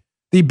Bobulinski,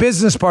 the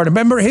business partner.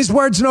 Remember, his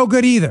word's no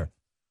good either.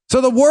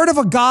 So the word of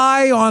a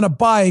guy on a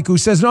bike who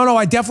says, no,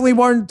 I definitely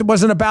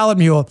wasn't a ballot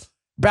mule.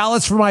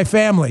 Ballots for my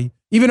family,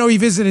 even though he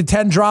visited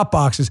 10 drop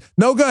boxes.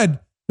 No good.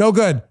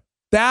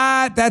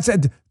 That's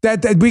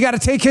we got to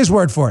take his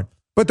word for it.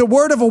 But the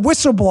word of a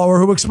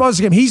whistleblower who exposes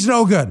him, he's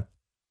no good.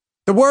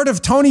 The word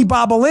of Tony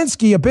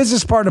Bobulinski, a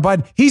business partner of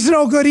Biden, he's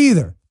no good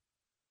either.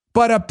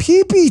 But a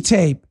PP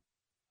tape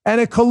and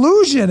a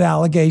collusion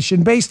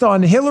allegation based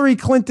on Hillary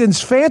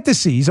Clinton's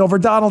fantasies over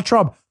Donald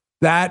Trump,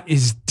 that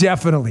is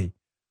definitely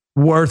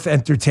worth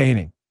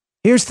entertaining.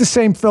 Here's the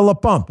same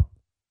Philip Bump.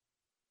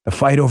 The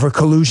fight over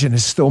collusion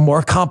is still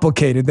more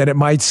complicated than it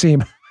might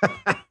seem.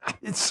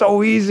 It's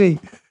so easy.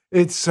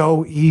 It's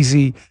so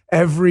easy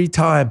every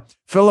time.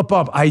 Philip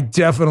Bump, I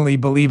definitely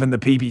believe in the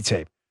PP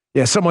tape.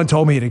 Yeah, someone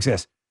told me it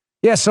exists.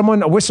 Yeah, a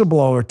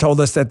whistleblower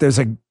told us that there's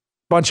a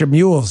bunch of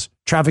mules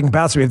trafficking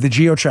ballots. We have the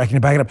geo-tracking to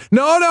back it up.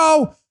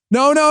 No,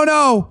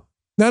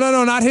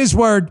 not his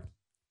word.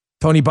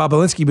 Tony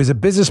Bobulinski was a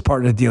business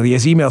partner deal. He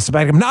has emails to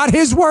back him. Not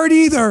his word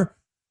either.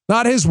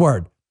 Not his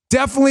word.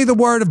 Definitely the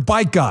word of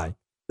bike guy.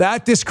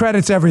 That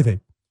discredits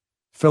everything.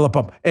 Philip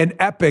Bump, an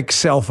epic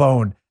cell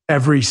phone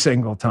every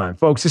single time.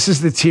 Folks, this is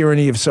the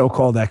tyranny of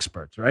so-called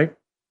experts, right?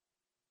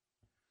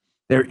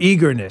 Their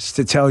eagerness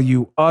to tell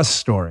you a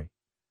story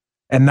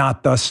and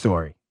not the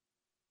story.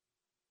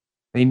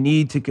 They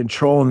need to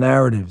control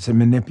narratives and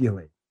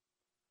manipulate.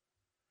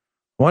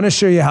 I want to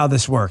show you how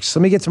this works.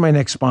 Let me get to my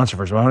next sponsor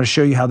first. I want to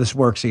show you how this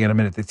works again in a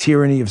minute. The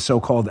tyranny of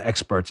so-called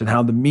experts and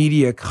how the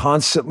media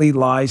constantly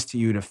lies to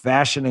you to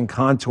fashion and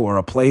contour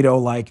a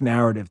Plato-like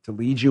narrative to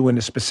lead you in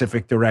a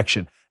specific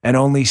direction. And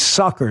only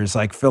suckers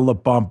like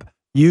Philip Bump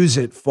use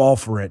it, fall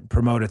for it, and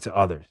promote it to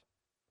others.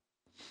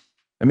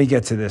 Let me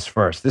get to this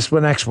first. This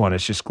next one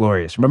is just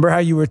glorious. Remember how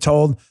you were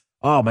told,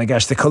 oh my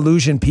gosh, the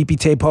collusion PP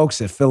tape hoax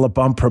that Philip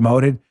Bump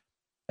promoted?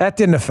 That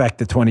didn't affect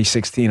the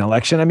 2016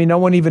 election. I mean, no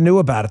one even knew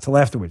about it till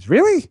afterwards.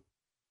 Really?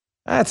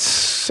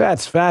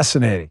 That's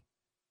fascinating.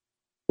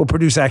 We'll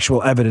produce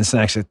actual evidence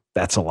next.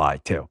 That's a lie,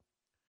 too.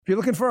 If you're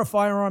looking for a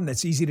firearm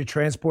that's easy to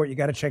transport, you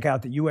got to check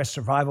out the U.S.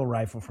 Survival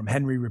Rifle from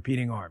Henry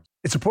Repeating Arms.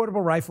 It's a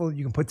portable rifle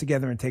you can put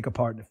together and take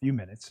apart in a few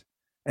minutes.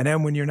 And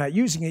then when you're not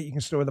using it, you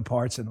can store the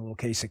parts in the little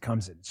case it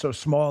comes in. It's so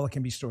small, it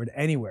can be stored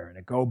anywhere, in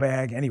a go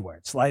bag, anywhere.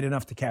 It's light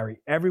enough to carry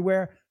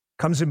everywhere.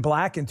 Comes in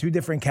black and 2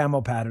 different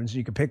camo patterns.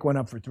 You can pick one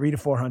up for $300 to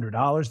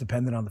 $400,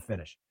 depending on the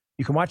finish.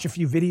 You can watch a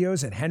few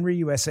videos at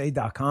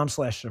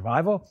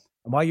henryusa.com/survival.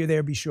 And while you're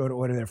there, be sure to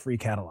order their free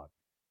catalog.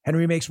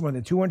 Henry makes more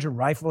than 200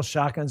 rifles,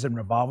 shotguns, and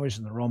revolvers,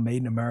 and they're all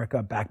made in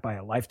America, backed by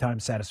a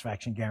lifetime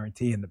satisfaction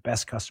guarantee and the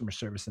best customer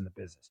service in the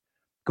business.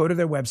 Go to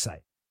their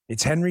website.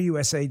 It's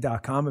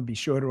henryusa.com, and be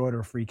sure to order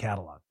a free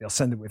catalog. They'll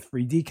send it with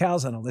free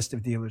decals and a list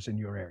of dealers in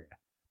your area.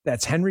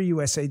 That's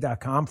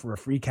henryusa.com for a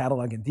free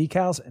catalog and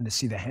decals and to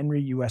see the Henry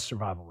U.S.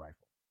 Survival Rifle.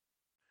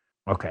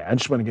 Okay, I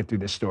just want to get through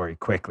this story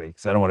quickly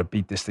because I don't want to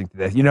beat this thing to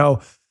death. You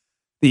know,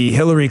 the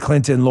Hillary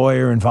Clinton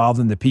lawyer involved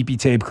in the PP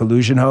tape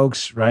collusion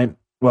hoax, right?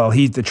 Well,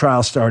 the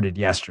trial started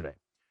yesterday.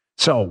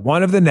 So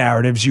one of the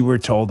narratives you were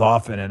told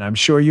often, and I'm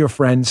sure your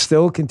friends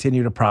still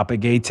continue to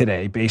propagate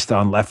today based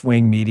on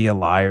left-wing media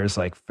liars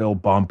like Phil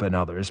Bump and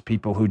others,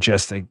 people who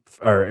just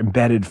are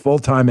embedded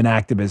full-time in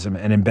activism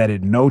and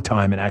embedded no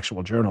time in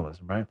actual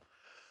journalism, right?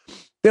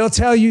 They'll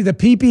tell you the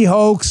PP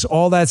hoax,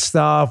 all that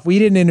stuff. We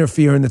didn't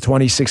interfere in the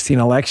 2016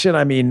 election.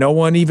 I mean, no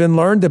one even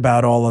learned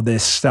about all of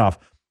this stuff,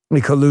 the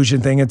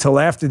collusion thing, until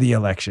after the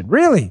election.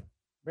 Really?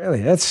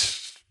 Really?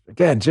 That's...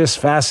 Again, just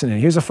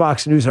fascinating. Here's a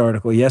Fox News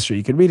article yesterday.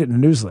 You can read it in the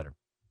newsletter.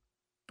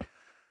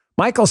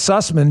 Michael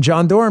Sussman,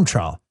 John Durham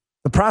trial.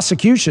 The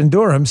prosecution,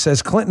 Durham,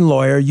 says Clinton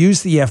lawyer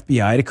used the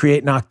FBI to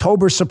create an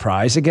October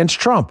surprise against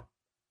Trump.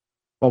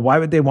 Well, why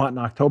would they want an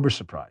October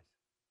surprise?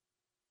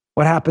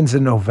 What happens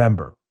in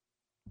November?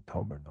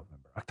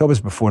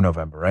 October's before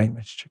November, right?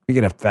 We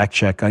get a fact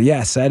check.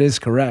 Yes, that is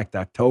correct.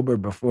 October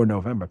before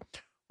November.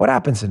 What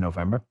happens in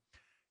November?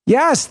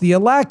 Yes, the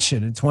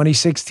election in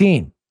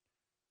 2016.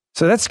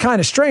 So that's kind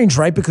of strange,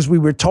 right? Because we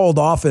were told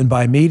often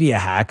by media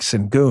hacks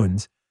and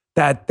goons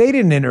that they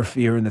didn't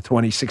interfere in the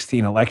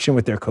 2016 election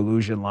with their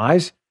collusion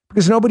lies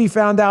because nobody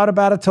found out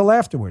about it till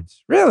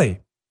afterwards.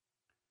 Really?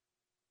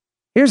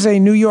 Here's a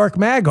New York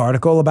Mag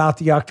article about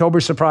the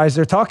October surprise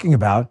they're talking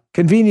about,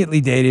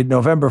 conveniently dated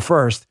November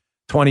 1st,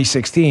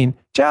 2016,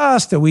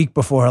 just a week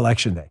before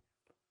Election Day.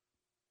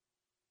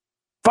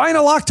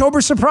 Final October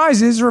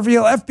surprises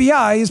reveal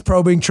FBI is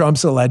probing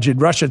Trump's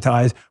alleged Russia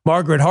ties.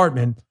 Margaret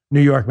Hartman,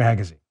 New York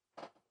Magazine.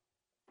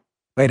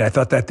 Wait, I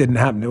thought that didn't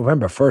happen.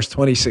 November 1st,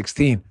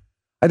 2016.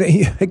 I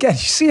think, again, you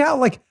see how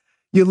like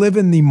you live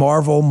in the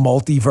Marvel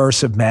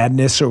multiverse of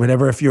madness or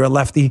whatever, if you're a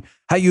lefty,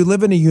 how you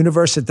live in a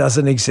universe that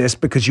doesn't exist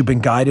because you've been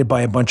guided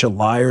by a bunch of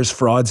liars,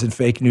 frauds, and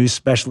fake news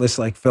specialists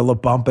like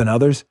Philip Bump and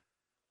others.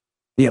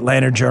 The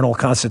Atlanta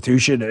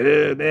Journal-Constitution.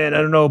 Man, I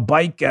don't know,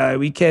 bike guy.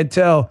 We can't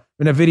tell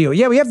in a video.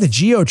 Yeah, we have the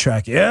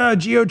geo-tracking. Yeah,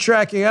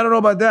 geo-tracking. I don't know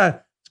about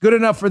that. It's good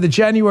enough for the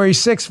January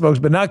 6th, folks,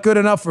 but not good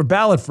enough for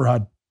ballot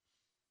fraud.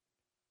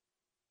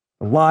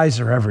 The lies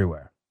are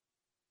everywhere.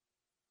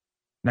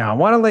 Now, I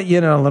want to let you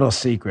in on a little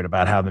secret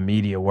about how the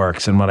media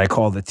works and what I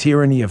call the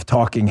tyranny of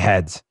talking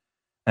heads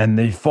and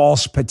the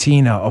false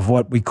patina of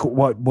what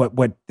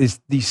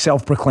these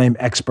self-proclaimed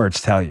experts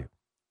tell you.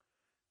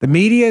 The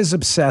media is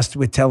obsessed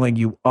with telling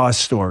you a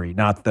story,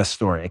 not the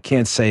story. I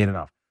can't say it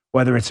enough.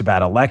 Whether it's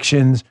about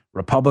elections,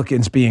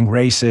 Republicans being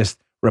racist,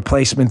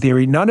 replacement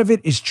theory, none of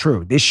it is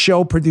true. This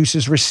show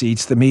produces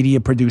receipts. The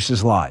media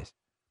produces lies.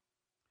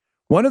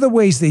 One of the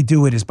ways they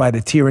do it is by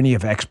the tyranny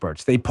of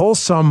experts. They pull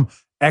some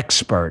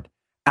expert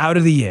out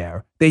of the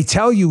air. They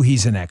tell you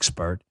he's an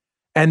expert.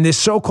 And this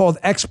so-called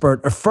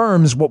expert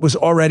affirms what was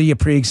already a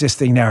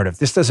pre-existing narrative.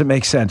 This doesn't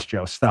make sense,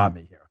 Joe. Stop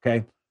me here,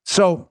 okay?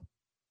 So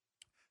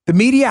the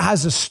media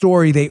has a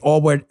story they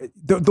already...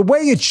 The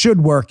way it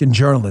should work in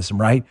journalism,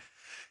 right,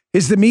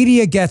 is the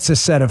media gets a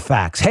set of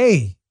facts.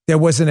 Hey, there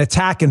was an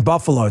attack in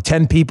Buffalo.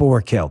 10 people were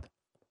killed.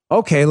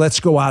 Okay, let's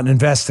go out and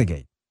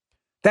investigate.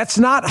 That's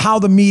not how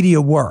the media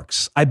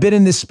works. I've been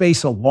in this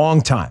space a long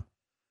time.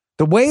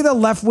 The way the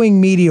left-wing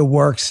media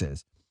works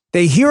is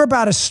they hear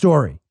about a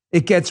story.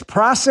 It gets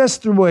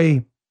processed through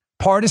a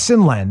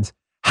partisan lens.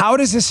 How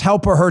does this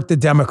help or hurt the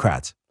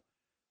Democrats?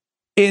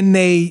 In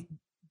a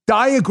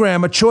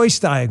diagram, a choice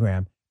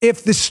diagram,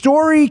 if the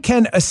story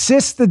can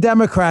assist the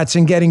Democrats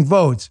in getting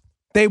votes,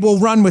 they will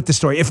run with the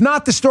story. If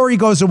not, the story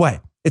goes away.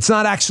 It's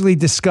not actually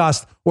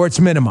discussed or it's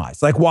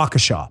minimized, like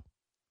Waukesha,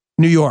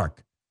 New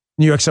York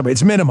subway.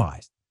 It's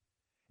minimized.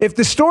 If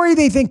the story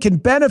they think can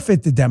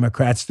benefit the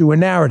Democrats through a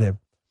narrative,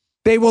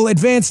 they will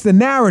advance the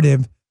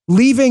narrative,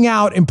 leaving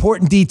out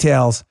important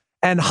details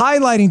and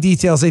highlighting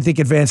details they think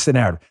advance the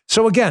narrative.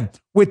 So again,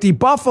 with the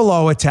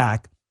Buffalo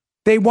attack,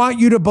 they want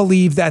you to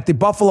believe that the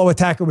Buffalo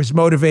attacker was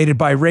motivated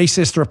by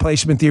racist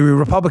replacement theory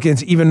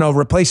Republicans, even though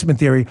replacement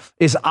theory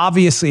is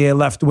obviously a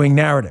left-wing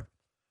narrative.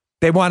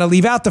 They want to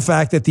leave out the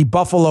fact that the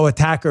Buffalo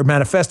attacker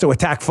manifesto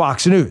attacked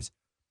Fox News.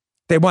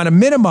 They want to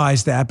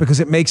minimize that because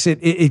it makes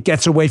it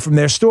gets away from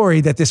their story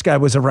that this guy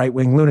was a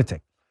right-wing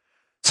lunatic.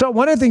 So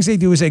one of the things they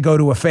do is they go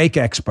to a fake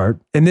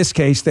expert. In this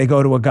case, they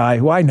go to a guy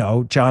who I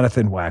know,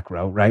 Jonathan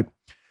Wackrow, right?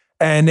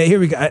 And here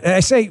we go. And I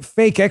say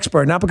fake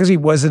expert, not because he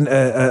wasn't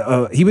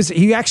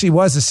he actually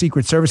was a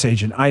Secret Service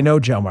agent. I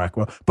know John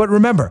Wackrow. But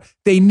remember,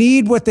 they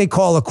need what they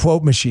call a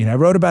quote machine. I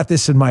wrote about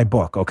this in my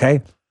book,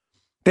 okay?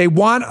 They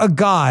want a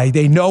guy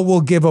they know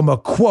will give them a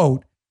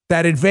quote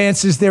that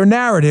advances their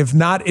narrative,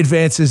 not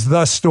advances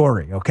the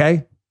story,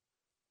 okay?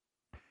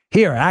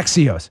 Here,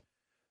 Axios.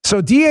 So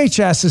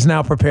DHS is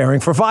now preparing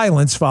for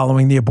violence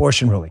following the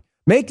abortion ruling.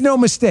 Make no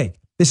mistake,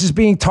 this is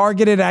being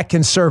targeted at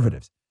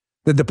conservatives,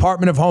 the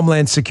Department of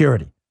Homeland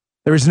Security.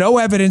 There is no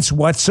evidence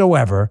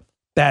whatsoever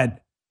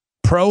that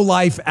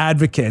pro-life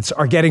advocates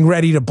are getting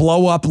ready to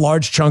blow up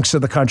large chunks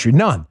of the country.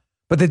 None.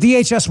 But the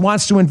DHS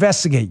wants to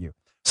investigate you.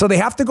 So they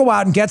have to go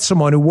out and get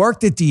someone who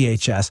worked at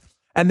DHS,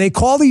 and they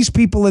call these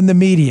people in the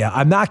media,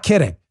 I'm not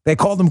kidding, they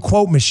call them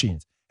quote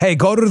machines. Hey,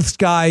 go to this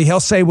guy, he'll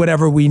say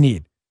whatever we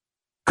need.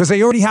 Because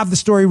they already have the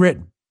story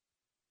written.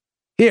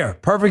 Here,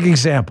 perfect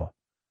example.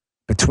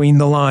 Between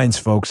the lines,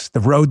 folks, the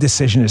Roe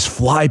decision is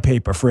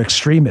flypaper for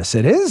extremists.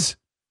 It is.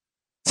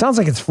 Sounds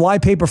like it's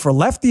flypaper for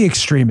lefty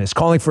extremists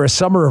calling for a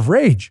summer of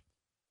rage.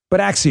 But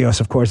Axios,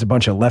 of course, a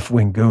bunch of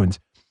left-wing goons.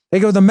 They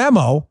go, the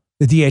memo,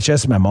 the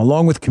DHS memo,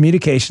 along with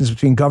communications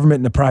between government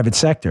and the private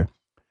sector,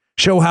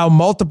 show how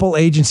multiple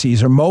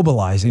agencies are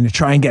mobilizing to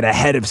try and get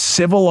ahead of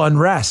civil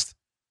unrest.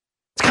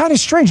 It's kind of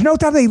strange.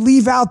 Note how they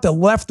leave out the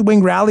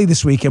left-wing rally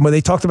this weekend where they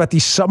talked about the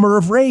summer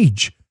of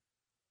rage.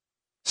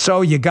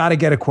 So you got to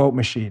get a quote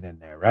machine in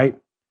there, right?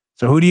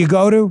 So who do you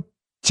go to?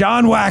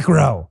 John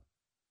Wackrow.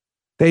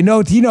 He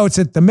notes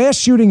that the mass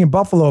shooting in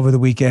Buffalo over the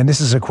weekend,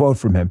 this is a quote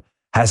from him,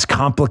 has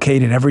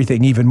complicated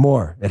everything even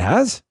more. It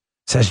has?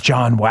 Says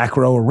John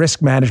Wackrow, a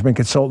risk management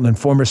consultant and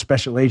former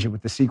special agent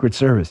with the Secret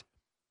Service.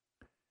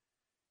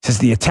 Says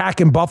the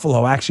attack in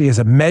Buffalo actually has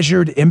a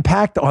measured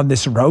impact on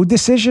this Roe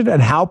decision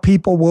and how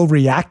people will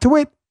react to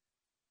it.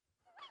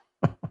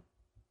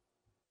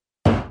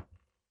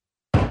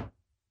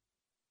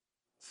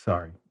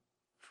 Sorry,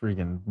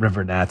 freaking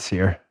river gnats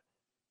here.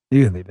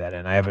 You can leave that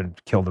in. I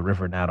haven't killed a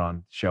river gnat on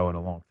the show in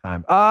a long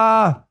time.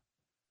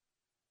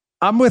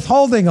 I'm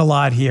withholding a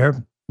lot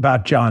here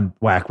about John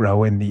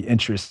Wackrow in the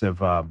interest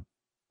of,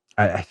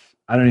 I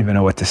don't even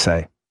know what to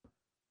say.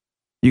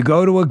 You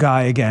go to a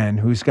guy, again,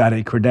 who's got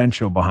a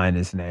credential behind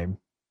his name,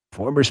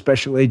 former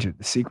special agent,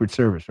 the Secret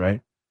Service, right?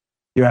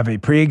 You have a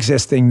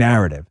pre-existing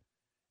narrative,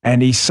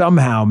 and he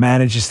somehow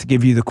manages to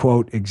give you the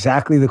quote,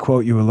 exactly the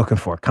quote you were looking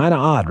for. Kind of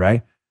odd,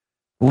 right?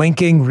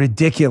 Linking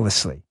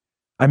ridiculously.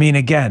 I mean,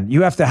 again,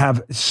 you have to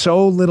have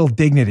so little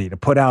dignity to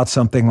put out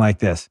something like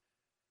this.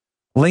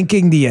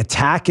 Linking the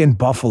attack in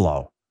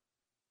Buffalo,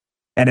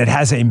 and it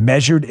has a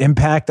measured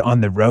impact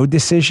on the Roe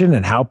decision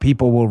and how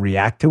people will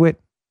react to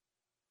it.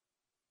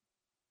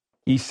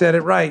 He said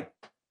it right.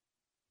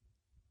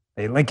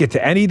 They link it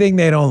to anything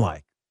they don't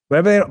like.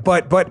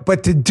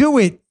 But to do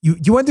it,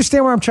 you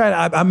understand where I'm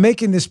trying. I'm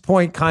making this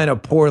point kind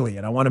of poorly,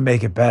 and I want to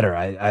make it better.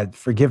 I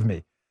forgive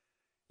me.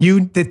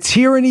 The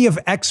tyranny of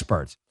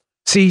experts.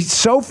 See,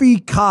 Sophie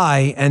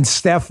Kai and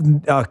Steph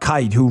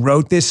Kite, who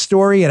wrote this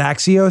story at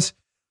Axios,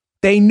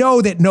 they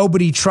know that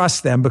nobody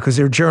trusts them because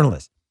they're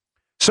journalists.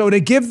 So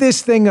to give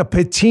this thing a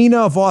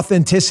patina of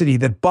authenticity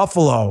that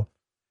Buffalo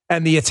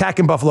and the attack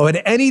in Buffalo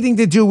had anything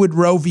to do with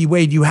Roe v.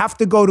 Wade, you have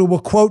to go to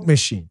a quote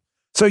machine.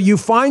 So you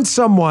find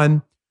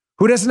someone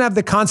who doesn't have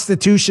the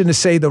Constitution to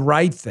say the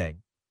right thing.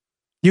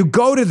 You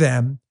go to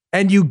them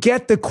and you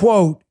get the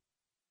quote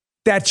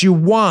that you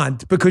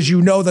want because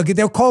you know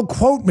they're called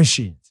quote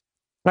machines.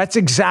 That's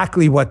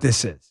exactly what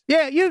this is.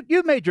 Yeah,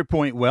 you made your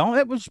point well.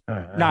 It was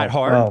not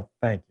hard. Well,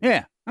 thank you.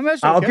 Yeah. I mean,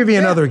 I'll give you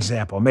another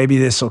example. Maybe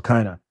this will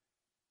kind of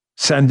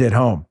send it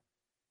home.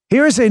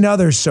 Here's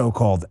another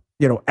so-called,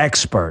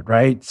 expert,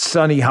 right?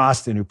 Sunny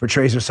Hostin, who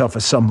portrays herself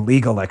as some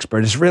legal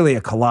expert, is really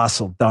a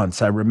colossal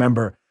dunce. I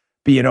remember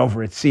being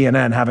over at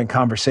CNN, having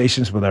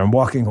conversations with her and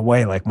walking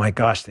away like, my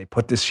gosh, they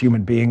put this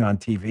human being on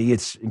TV.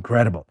 It's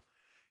incredible.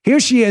 Here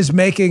she is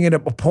making it a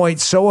point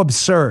so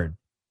absurd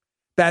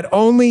that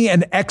only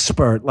an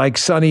expert like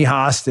Sunny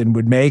Hostin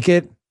would make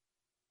it.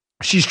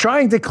 She's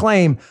trying to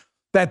claim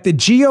that the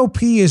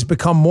GOP has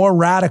become more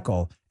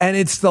radical and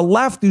it's the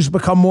left who's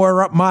become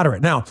more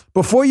moderate. Now,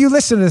 before you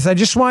listen to this, I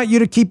just want you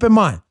to keep in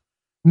mind,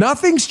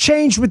 nothing's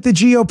changed with the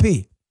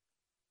GOP.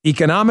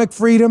 Economic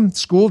freedom,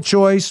 school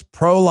choice,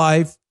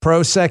 pro-life,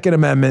 pro-Second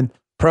Amendment,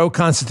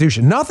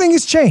 pro-Constitution. Nothing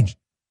has changed.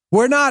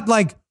 We're not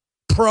like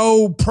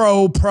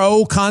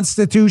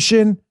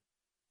pro-Constitution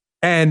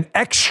and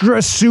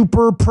extra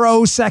super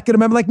pro-Second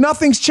Amendment. Like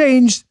nothing's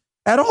changed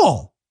at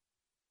all.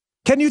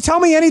 Can you tell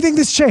me anything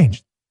that's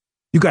changed?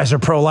 You guys are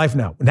pro-life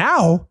now.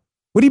 Now?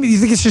 What do you mean? You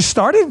think it's just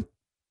started?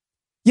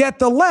 Yet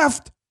the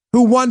left,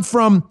 who won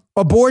from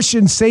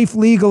abortion safe,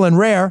 legal, and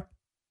rare,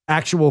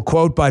 actual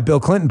quote by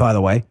Bill Clinton, by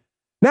the way,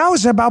 now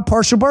is about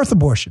partial birth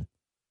abortion.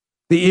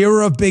 The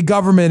era of big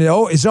government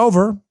is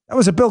over. That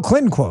was a Bill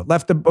Clinton quote,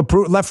 left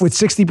with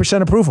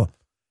 60% approval.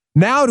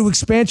 Now to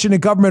expansion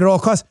of government at all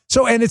costs.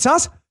 And it's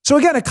us. So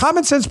again, a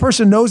common sense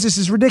person knows this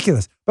is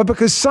ridiculous. But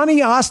because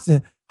Sunny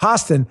Hostin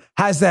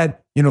has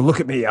that, look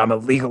at me, I'm a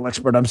legal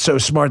expert, I'm so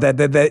smart,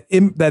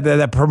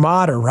 that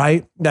promoter,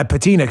 right? That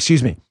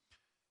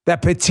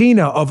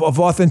patina of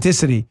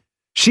authenticity,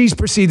 she's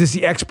perceived as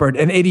the expert,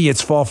 and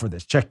idiots fall for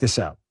this. Check this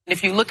out.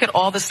 If you look at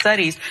all the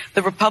studies,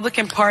 the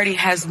Republican Party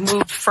has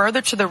moved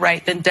further to the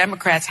right than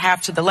Democrats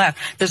have to the left.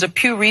 There's a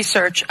Pew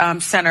Research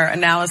Center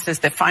analysis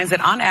that finds that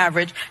on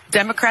average,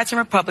 Democrats and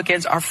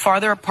Republicans are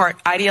farther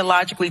apart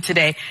ideologically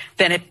today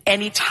than at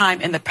any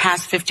time in the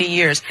past 50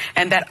 years.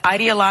 And that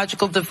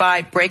ideological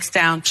divide breaks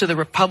down to the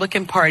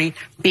Republican Party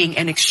being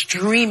an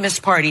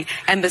extremist party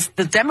and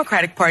the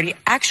Democratic Party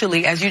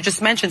actually, as you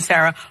just mentioned,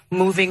 Sarah,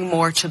 moving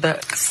more to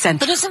the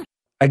center.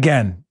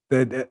 Again,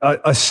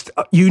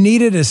 you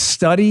needed a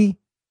study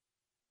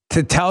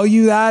to tell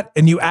you that,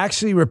 and you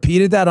actually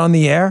repeated that on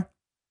the air?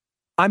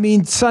 I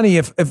mean, Sonny,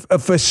 if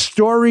a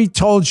story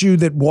told you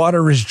that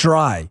water is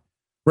dry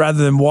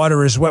rather than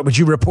water is wet, would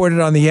you report it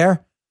on the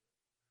air?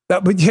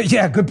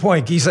 Yeah, good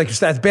point. He's like,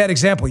 that's a bad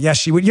example. Yes,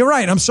 she would. You're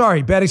right. I'm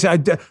sorry. Bad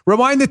example.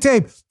 Rewind the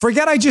tape.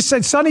 Forget I just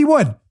said Sonny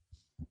would.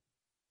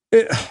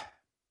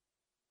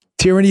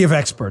 Tyranny of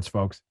experts,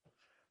 folks.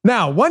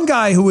 Now, one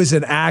guy who is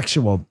an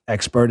actual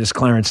expert is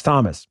Clarence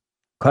Thomas.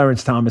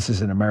 Clarence Thomas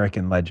is an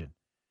American legend.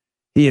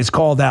 He has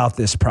called out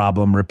this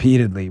problem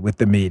repeatedly with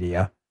the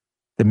media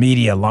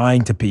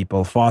lying to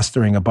people,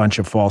 fostering a bunch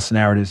of false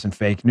narratives and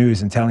fake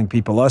news, and telling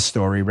people a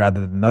story rather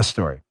than the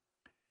story.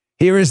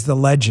 Here is the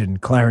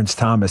legend, Clarence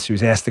Thomas,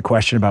 who's asked the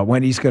question about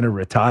when he's going to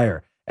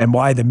retire and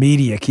why the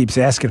media keeps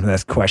asking him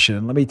that question.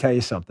 And let me tell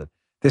you something.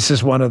 This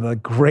is one of the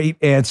great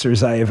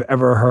answers I have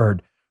ever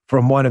heard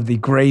from one of the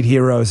great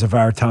heroes of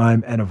our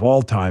time and of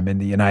all time in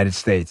the United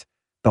States,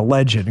 the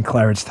legend,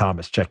 Clarence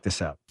Thomas. Check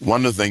this out.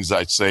 One of the things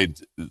I say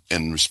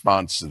in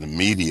response to the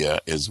media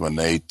is when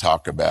they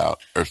talk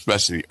about, or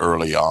especially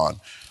early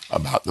on,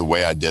 about the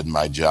way I did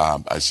my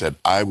job, I said,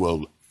 I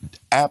will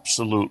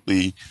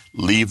absolutely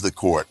leave the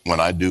court when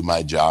I do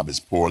my job as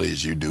poorly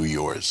as you do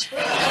yours.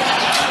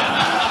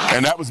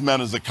 And that was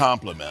meant as a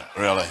compliment,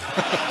 really.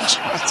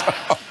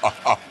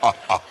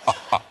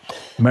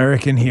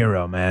 American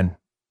hero, man.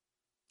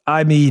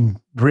 I mean,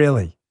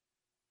 really.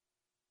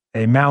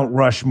 A Mount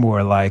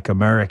Rushmore-like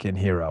American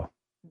hero.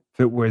 If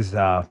it was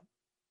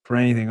for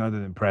anything other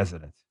than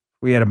presidents.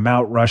 We had a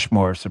Mount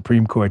Rushmore of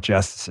Supreme Court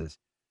justices.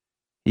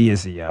 He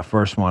is the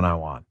first one I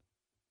want.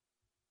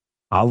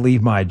 I'll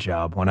leave my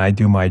job when I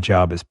do my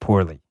job as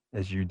poorly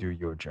as you do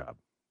your job.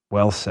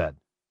 Well said.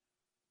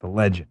 The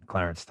legend,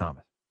 Clarence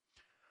Thomas.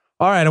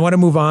 All right, I want to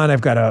move on.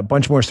 I've got a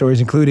bunch more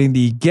stories, including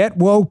the Get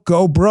Woke,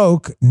 Go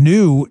Broke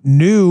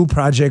new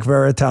Project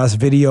Veritas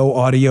video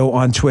audio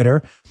on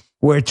Twitter,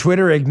 where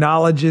Twitter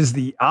acknowledges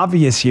the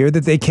obvious here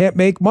that they can't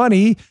make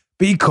money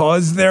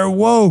because they're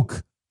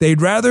woke.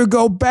 They'd rather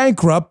go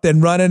bankrupt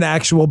than run an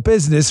actual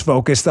business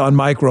focused on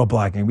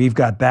microblogging. We've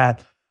got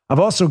that. I've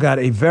also got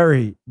a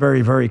very,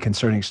 very, very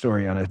concerning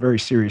story on a very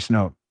serious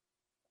note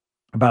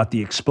about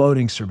the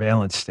exploding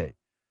surveillance state.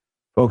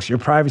 Folks, your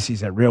privacy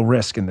is at real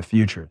risk in the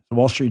future. The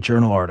Wall Street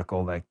Journal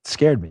article that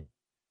scared me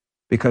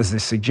because the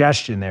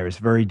suggestion there is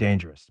very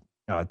dangerous.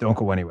 Don't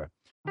go anywhere.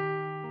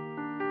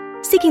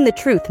 Seeking the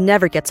truth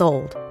never gets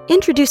old.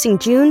 Introducing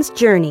June's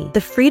Journey,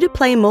 the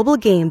free-to-play mobile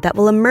game that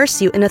will immerse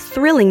you in a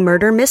thrilling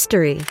murder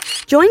mystery.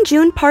 Join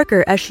June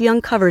Parker as she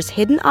uncovers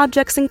hidden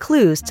objects and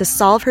clues to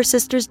solve her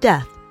sister's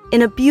death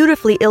in a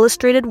beautifully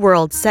illustrated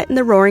world set in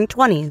the Roaring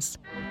 20s.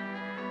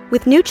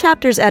 With new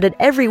chapters added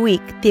every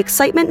week, the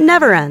excitement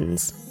never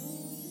ends.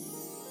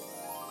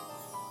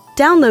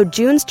 Download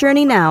June's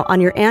Journey now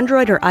on your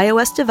Android or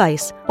iOS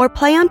device or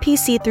play on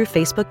PC through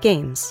Facebook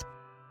Games.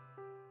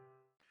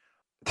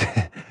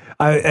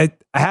 I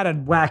had to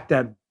whack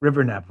that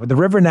river gnat, but the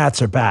river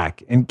gnats are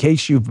back. In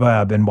case you've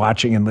been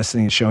watching and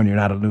listening to the show and you're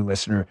not a new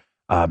listener,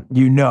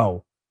 you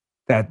know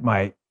that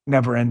my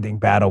never-ending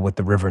battle with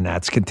the river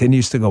gnats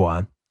continues to go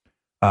on.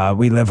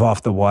 We live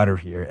off the water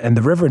here, and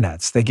the river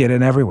gnats, they get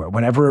in everywhere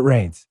whenever it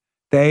rains.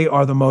 They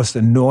are the most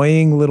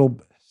annoying little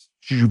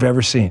you've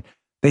ever seen.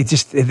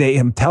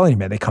 I'm telling you,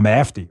 man, they come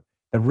after you.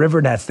 The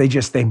river gnats,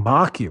 they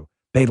mock you.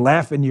 They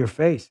laugh in your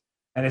face.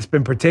 And it's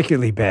been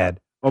particularly bad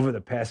over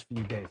the past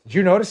few days. Did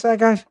you notice that,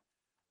 guys?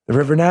 The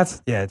river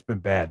gnats? Yeah, it's been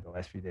bad the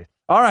last few days.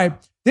 All right.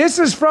 This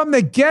is from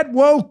the Get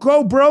Woke,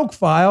 Go Broke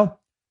file.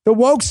 The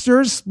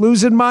wokesters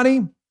losing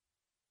money.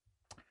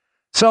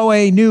 So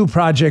a new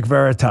Project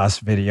Veritas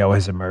video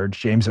has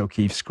emerged, James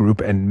O'Keefe's group,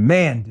 and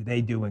man, did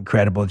they do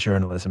incredible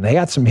journalism. They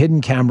got some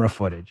hidden camera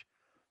footage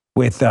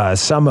with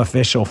some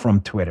official from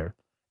Twitter.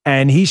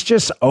 And he's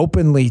just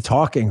openly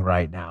talking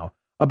right now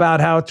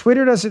about how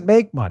Twitter doesn't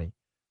make money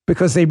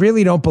because they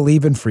really don't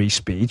believe in free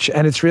speech.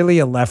 And it's really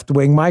a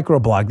left-wing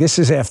microblog. This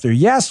is after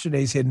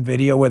yesterday's hidden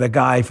video where the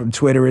guy from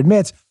Twitter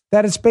admits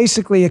that it's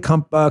basically a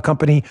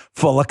company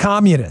full of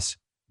communists.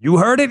 You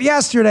heard it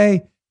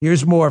yesterday.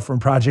 Here's more from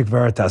Project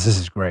Veritas. This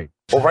is great.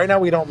 Well, right now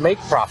we don't make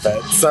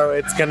profit, so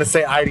it's going to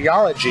say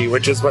ideology,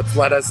 which is what's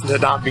led us to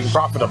not being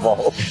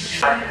profitable.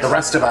 The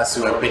rest of us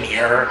who have been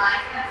here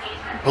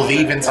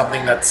believe in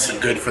something that's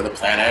good for the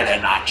planet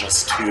and not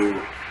just to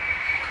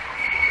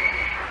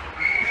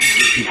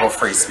give people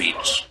free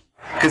speech.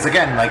 Because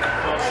again, like,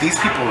 these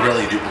people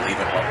really do believe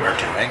in what we're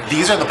doing.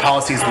 These are the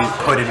policies we've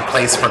put in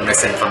place for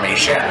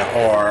misinformation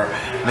or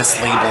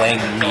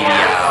mislabeling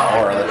media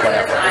or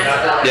whatever.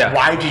 Yeah.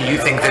 Why do you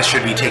think this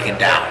should be taken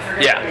down?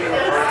 Yeah.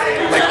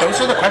 Like,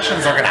 those are the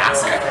questions they're going to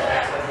ask him.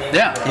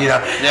 Yeah. You know,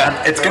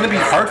 it's going to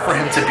be hard for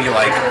him to be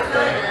like,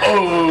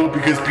 oh,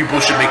 because people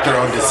should make their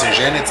own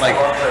decision. It's like,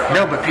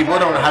 no, but people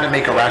don't know how to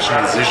make a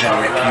rational decision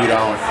if you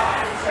don't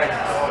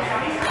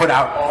put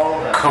out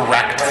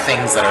correct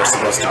things that are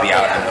supposed to be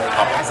out in the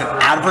public. As an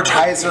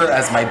advertiser,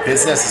 as my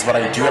business, is what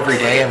I do every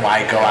day and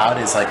why I go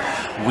out, is like,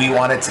 we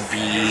want it to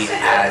be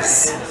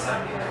as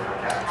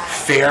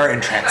fair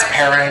and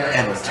transparent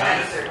and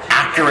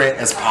accurate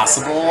as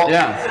possible.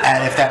 Yeah.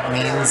 And if that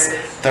means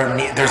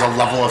there's a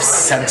level of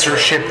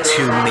censorship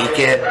to make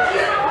it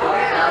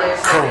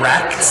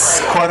correct,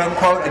 quote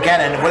unquote,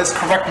 again, and what does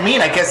correct mean?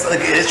 I guess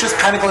like, it just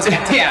kind of goes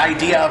back to the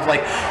idea of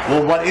like,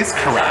 well, what is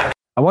correct?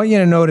 I want you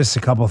to notice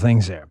a couple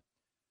things there.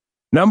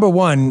 Number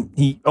one,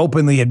 he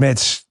openly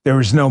admits there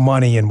is no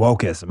money in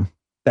wokeism,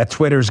 that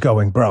Twitter's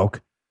going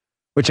broke,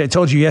 which I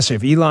told you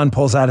yesterday. If Elon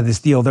pulls out of this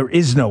deal, there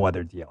is no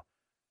other deal.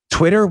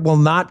 Twitter will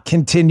not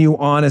continue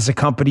on as a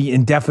company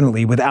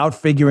indefinitely without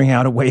figuring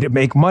out a way to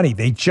make money.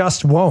 They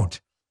just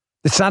won't.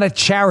 It's not a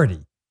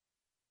charity.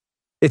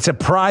 It's a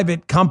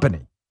private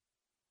company.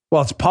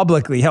 Well, it's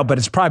publicly held, but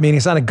it's private, meaning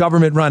it's not a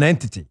government-run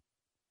entity.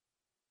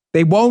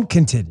 They won't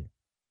continue.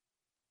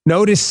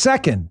 Notice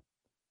second,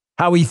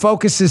 how he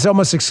focuses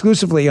almost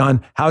exclusively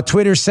on how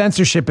Twitter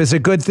censorship is a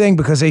good thing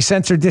because they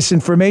censor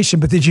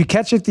disinformation. But did you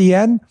catch at the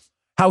end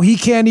how he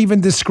can't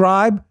even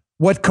describe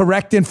what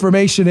correct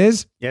information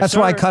is? Yes, That's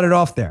sir. why I cut it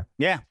off there.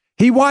 Yeah.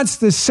 He wants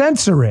to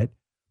censor it,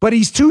 but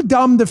he's too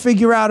dumb to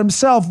figure out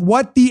himself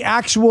what the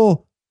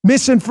actual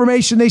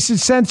misinformation they should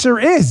censor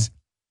is.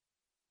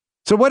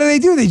 So what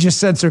do? They just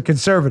censor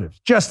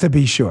conservatives, just to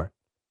be sure.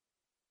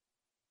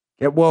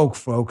 Get woke,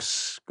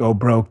 folks. Go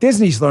broke.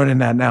 Disney's learning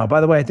that now.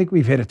 By the way, I think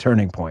we've hit a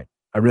turning point.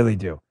 I really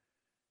do.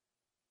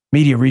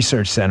 Media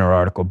Research Center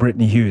article,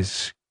 Brittany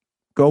Hughes.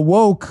 Go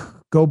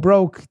woke, go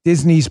broke.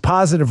 Disney's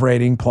positive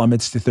rating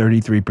plummets to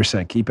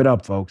 33%. Keep it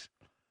up, folks.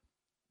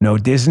 No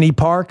Disney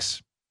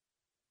parks.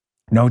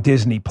 No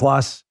Disney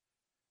Plus.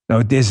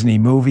 No Disney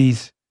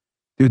movies.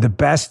 Do the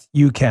best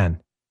you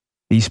can.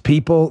 These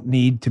people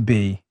need to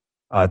be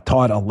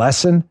taught a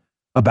lesson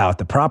about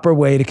the proper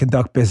way to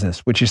conduct business,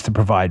 which is to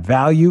provide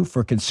value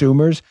for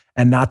consumers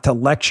and not to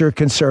lecture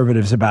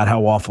conservatives about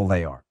how awful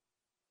they are.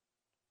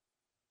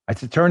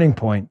 It's a turning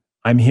point.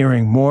 I'm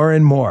hearing more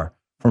and more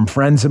from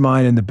friends of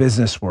mine in the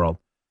business world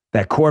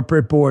that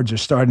corporate boards are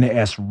starting to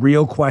ask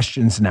real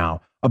questions now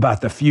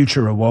about the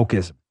future of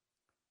wokeism.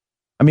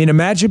 I mean,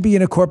 imagine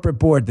being a corporate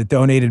board that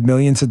donated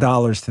millions of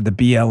dollars to the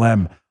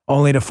BLM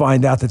only to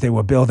find out that they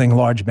were building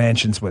large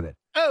mansions with it.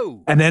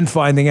 Oh. And then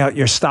finding out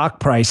your stock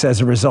price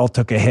as a result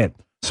took a hit.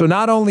 So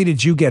not only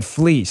did you get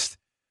fleeced,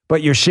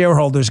 but your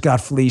shareholders got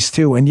fleeced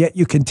too. And yet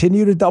you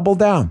continue to double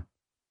down.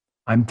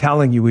 I'm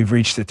telling you, we've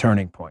reached a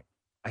turning point.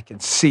 I can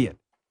see it.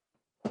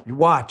 You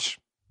watch.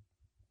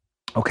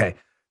 Okay.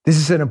 This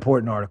is an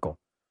important article.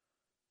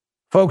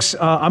 Folks,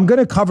 I'm going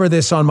to cover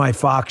this on my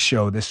Fox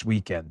show this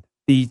weekend.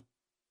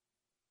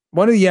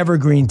 One of the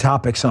evergreen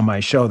topics on my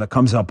show that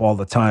comes up all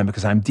the time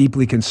because I'm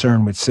deeply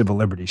concerned with civil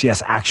liberties.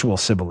 Yes, actual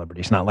civil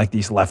liberties, not like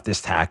these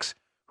leftist hacks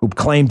who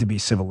claim to be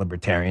civil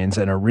libertarians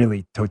and are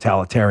really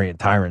totalitarian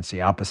tyrants,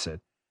 the opposite.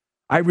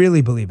 I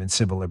really believe in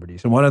civil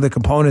liberties. And one of the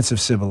components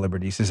of civil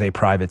liberties is a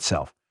private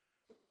self.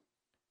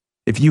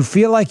 If you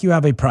feel like you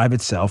have a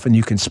private self and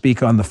you can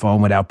speak on the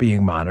phone without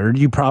being monitored,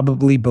 you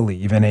probably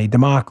believe in a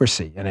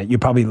democracy and you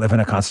probably live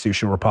in a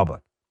constitutional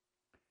republic.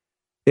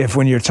 If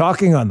when you're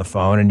talking on the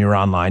phone and you're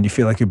online, you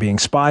feel like you're being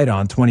spied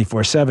on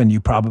 24/7,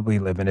 you probably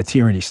live in a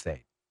tyranny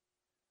state.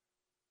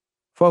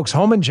 Folks,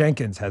 Holman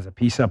Jenkins has a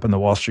piece up in the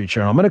Wall Street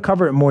Journal. I'm going to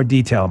cover it in more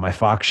detail on my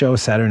Fox show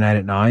Saturday night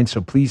at 9,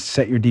 so please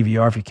set your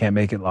DVR if you can't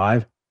make it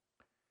live,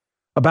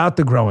 about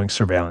the growing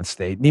surveillance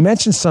state. And he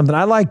mentions something.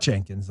 I like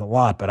Jenkins a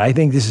lot, but I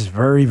think this is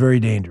very, very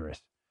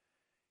dangerous.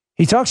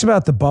 He talks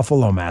about the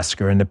Buffalo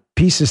massacre, and the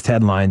piece's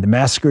headline, "The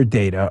Massacre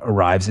Data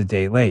Arrives a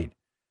Day Late."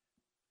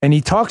 And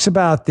he talks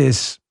about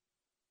this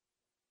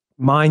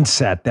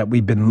mindset that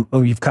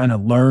we've kind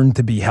of learned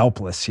to be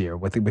helpless here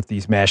with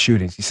these mass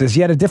shootings. He says,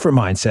 yet a different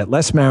mindset,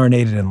 less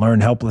marinated in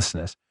learned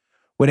helplessness,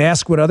 would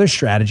ask what other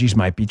strategies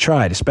might be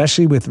tried,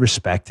 especially with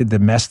respect to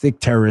domestic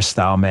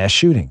terrorist-style mass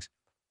shootings.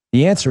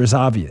 The answer is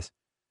obvious.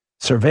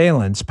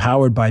 Surveillance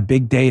powered by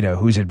big data,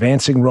 whose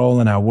advancing role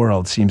in our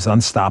world seems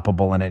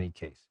unstoppable in any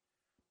case.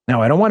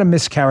 Now, I don't want to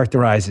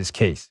mischaracterize his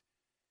case.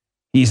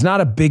 He's not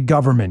a big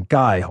government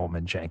guy,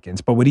 Holman Jenkins,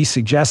 but what he's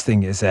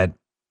suggesting is that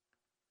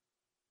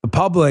the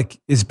public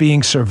is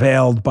being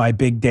surveilled by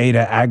big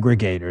data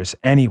aggregators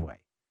anyway.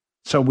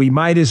 So we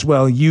might as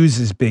well use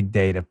this big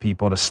data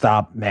people to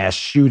stop mass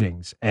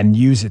shootings and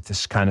use it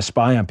to kind of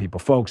spy on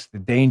people. Folks, the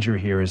danger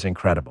here is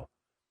incredible.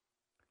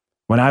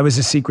 When I was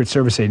a Secret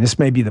Service agent, this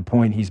may be the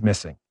point he's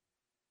missing.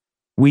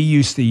 We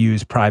used to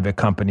use private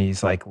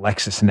companies like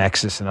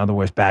LexisNexis and other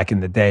words back in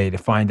the day to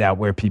find out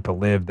where people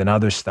lived and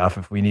other stuff.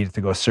 If we needed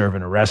to go serve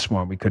an arrest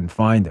warrant, we couldn't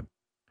find them.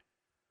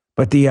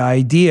 But the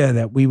idea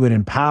that we would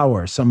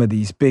empower some of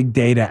these big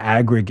data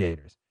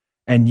aggregators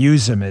and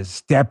use them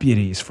as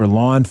deputies for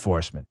law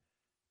enforcement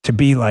to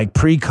be like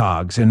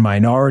precogs in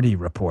Minority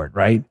Report,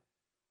 right?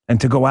 And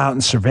to go out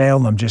and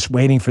surveil them just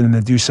waiting for them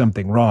to do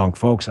something wrong.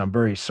 Folks, I'm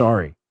very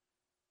sorry.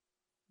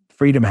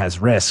 Freedom has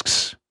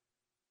risks.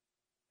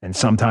 And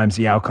sometimes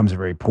the outcomes are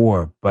very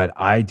poor, but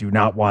I do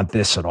not want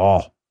this at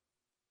all.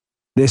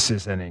 This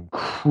is an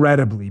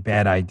incredibly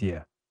bad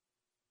idea.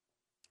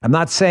 I'm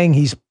not saying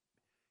he's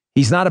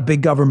not a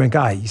big government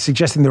guy. He's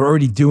suggesting they're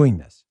already doing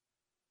this.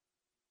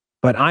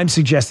 But I'm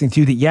suggesting to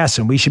you that yes,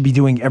 and we should be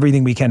doing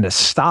everything we can to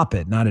stop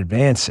it, not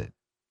advance it.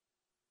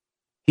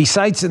 He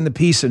cites in the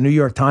piece a New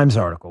York Times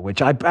article,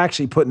 which I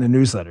actually put in the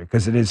newsletter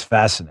because it is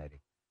fascinating,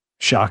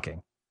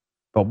 shocking.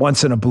 But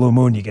once in a blue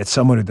moon, you get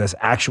someone who does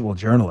actual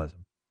journalism.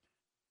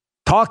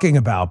 Talking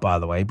about, by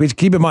the way, but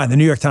keep in mind, the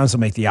New York Times will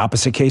make the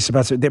opposite case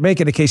about, they're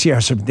making a case here,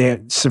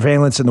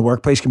 surveillance in the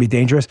workplace can be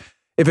dangerous.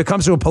 If it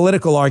comes to a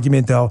political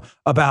argument, though,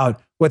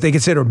 about what they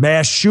consider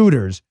mass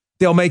shooters,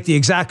 they'll make the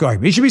exact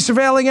argument. You should be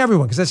surveilling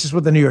everyone because that's just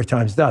what the New York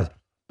Times does.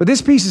 But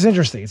this piece is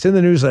interesting. It's in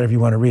the newsletter if you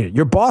want to read it.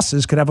 Your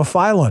bosses could have a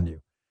file on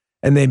you,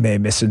 and they may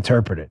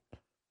misinterpret it.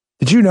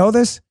 Did you know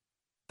this?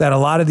 That a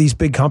lot of these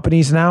big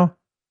companies now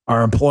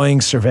are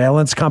employing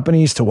surveillance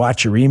companies to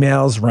watch your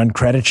emails, run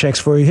credit checks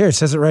for you. Here, it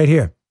says it right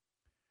here.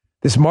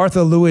 This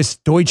Martha Lewis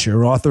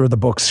Deutscher, author of the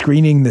book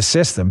Screening the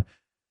System,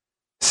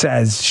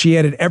 says she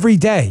added every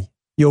day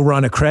you'll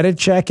run a credit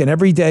check and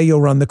every day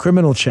you'll run the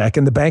criminal check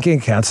and the banking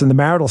accounts and the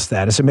marital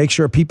status and make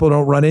sure people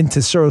don't run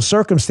into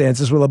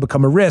circumstances where they'll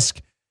become a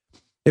risk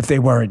if they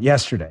weren't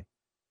yesterday.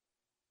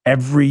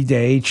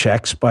 Everyday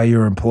checks by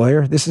your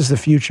employer. This is the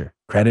future.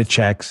 Credit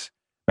checks,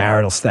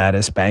 marital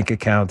status, bank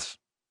accounts.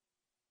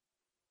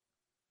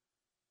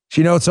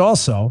 She notes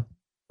also,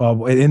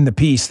 in the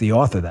piece, the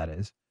author that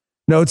is,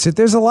 notes that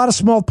there's a lot of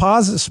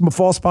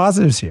false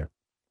positives here.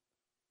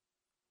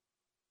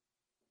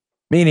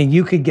 Meaning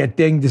you could get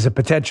dinged as a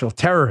potential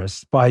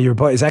terrorist by your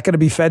boss. Is that going to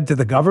be fed to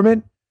the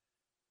government?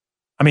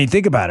 I mean,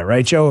 think about it,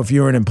 right, Joe? If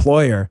you're an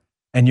employer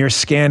and you're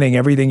scanning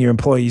everything your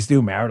employees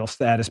do, marital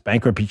status,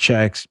 bankruptcy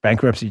checks,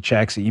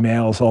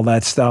 emails, all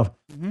that stuff,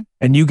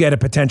 and you get a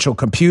potential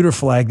computer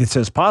flag that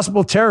says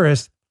possible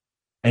terrorist,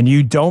 and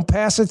you don't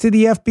pass it to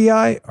the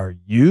FBI, are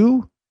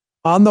you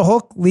on the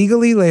hook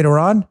legally later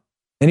on?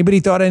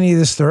 Anybody thought any of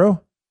this through?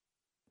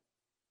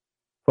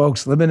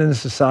 Folks, living in a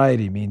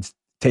society means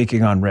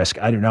taking on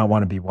risk. I do not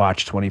want to be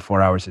watched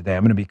 24 hours a day.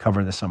 I'm going to be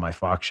covering this on my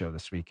Fox show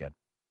this weekend.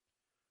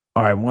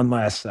 All right, one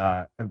last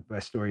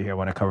story here I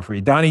want to cover for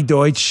you. Donnie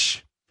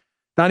Deutsch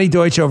over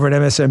at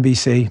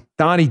MSNBC.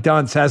 Donnie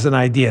Dunce has an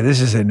idea.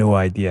 This is a new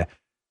idea.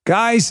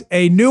 Guys,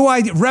 a new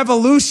idea,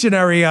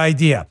 revolutionary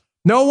idea.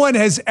 No one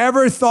has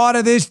ever thought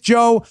of this,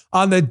 Joe,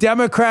 on the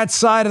Democrat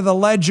side of the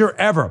ledger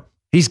ever.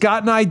 He's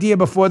got an idea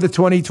before the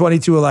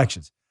 2022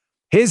 elections.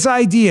 His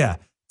idea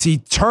to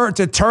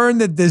turn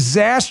the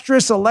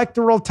disastrous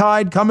electoral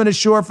tide coming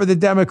ashore for the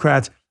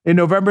Democrats in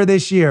November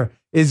this year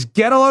is,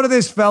 get a load of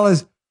this,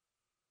 fellas,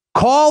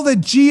 call the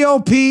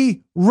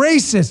GOP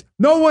racist.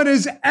 No one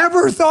has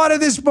ever thought of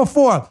this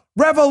before.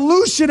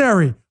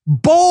 Revolutionary,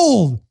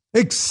 bold,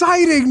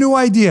 exciting new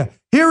idea.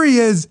 Here he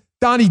is,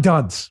 Donnie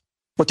Dunce.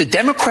 What the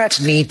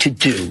Democrats need to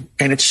do,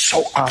 and it's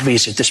so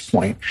obvious at this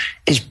point,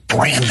 is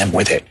brand them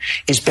with it,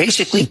 is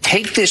basically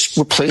take this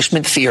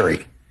replacement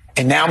theory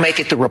and now make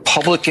it the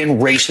Republican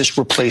racist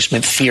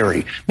replacement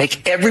theory.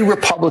 Make every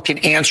Republican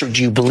answer,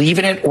 do you believe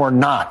in it or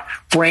not?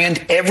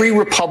 Brand every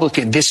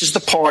Republican, this is the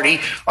party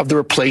of the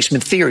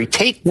replacement theory.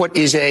 Take what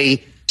is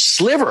a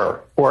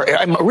sliver, or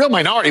I'm a real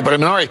minority, but a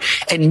minority,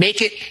 and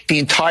make it the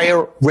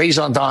entire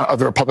raison d'etre of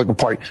the Republican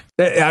Party.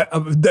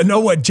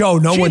 Joe,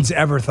 no one's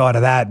ever thought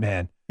of that,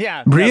 man.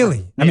 Yeah. Really?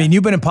 Never. I mean,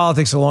 you've been in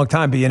politics a long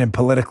time, being in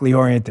politically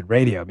oriented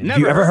radio. I mean, have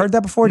you ever heard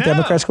that before? No,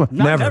 Democrats?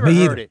 Never.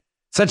 Me either.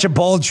 Such a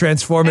bold,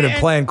 transformative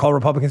plan called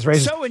Republicans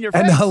racist. So in your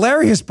and the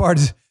hilarious part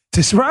is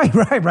just right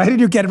in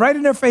your right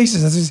in their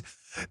faces.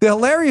 The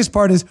hilarious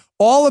part is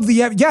all of the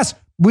yes,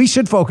 we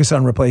should focus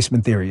on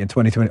replacement theory in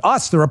 2020.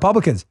 Us, the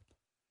Republicans,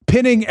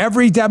 pinning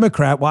every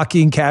Democrat,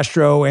 Joaquin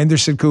Castro,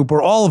 Anderson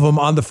Cooper, all of them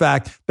on the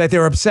fact that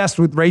they're obsessed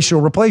with racial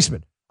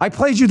replacement. I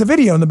played you the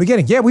video in the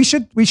beginning. Yeah, we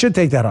should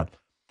take that on.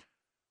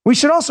 We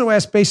should also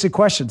ask basic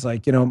questions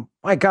like,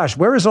 my gosh,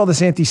 where is all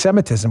this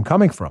anti-Semitism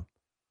coming from?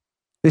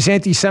 This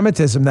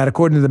anti-Semitism that,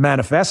 according to the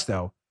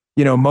manifesto,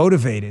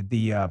 motivated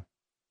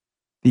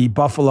the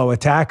Buffalo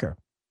attacker.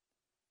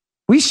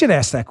 We should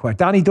ask that question.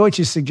 Donnie Deutsch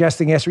is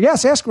suggesting answer.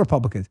 Yes, ask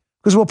Republicans,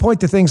 because we'll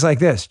point to things like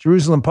this.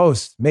 Jerusalem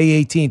Post, May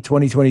 18,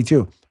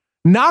 2022.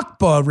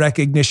 Nakba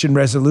recognition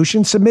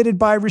resolution submitted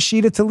by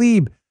Rashida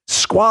Tlaib,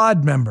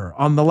 squad member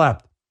on the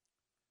left.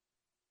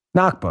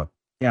 Nakba,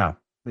 yeah.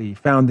 The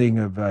founding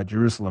of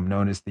Jerusalem,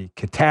 known as the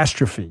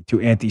catastrophe to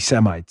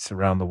anti-Semites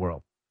around the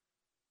world.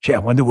 Gee, I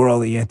wonder where all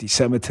the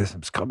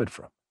anti-Semitism's coming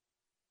from.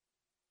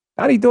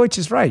 Donnie Deutsch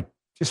is right,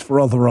 just for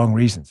all the wrong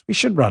reasons. We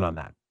should run on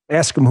that.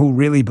 Ask him who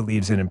really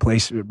believes in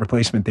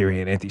replacement theory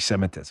and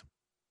anti-Semitism.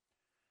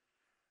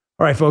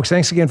 All right, folks,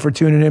 thanks again for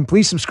tuning in.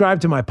 Please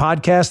subscribe to my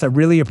podcast. I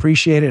really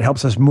appreciate it. It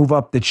helps us move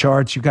up the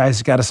charts. You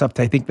guys got us up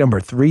to, I think, number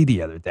 3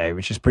 the other day,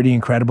 which is pretty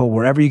incredible.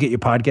 Wherever you get your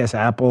podcast,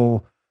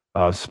 Apple,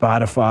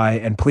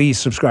 Spotify, and please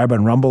subscribe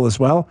on Rumble as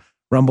well.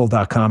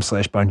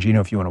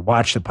 Rumble.com/Bongino if you want to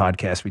watch the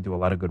podcast. We do a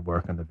lot of good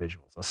work on the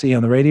visuals. I'll see you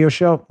on the radio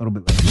show a little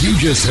bit later. You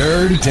just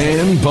heard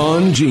Dan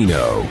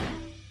Bongino.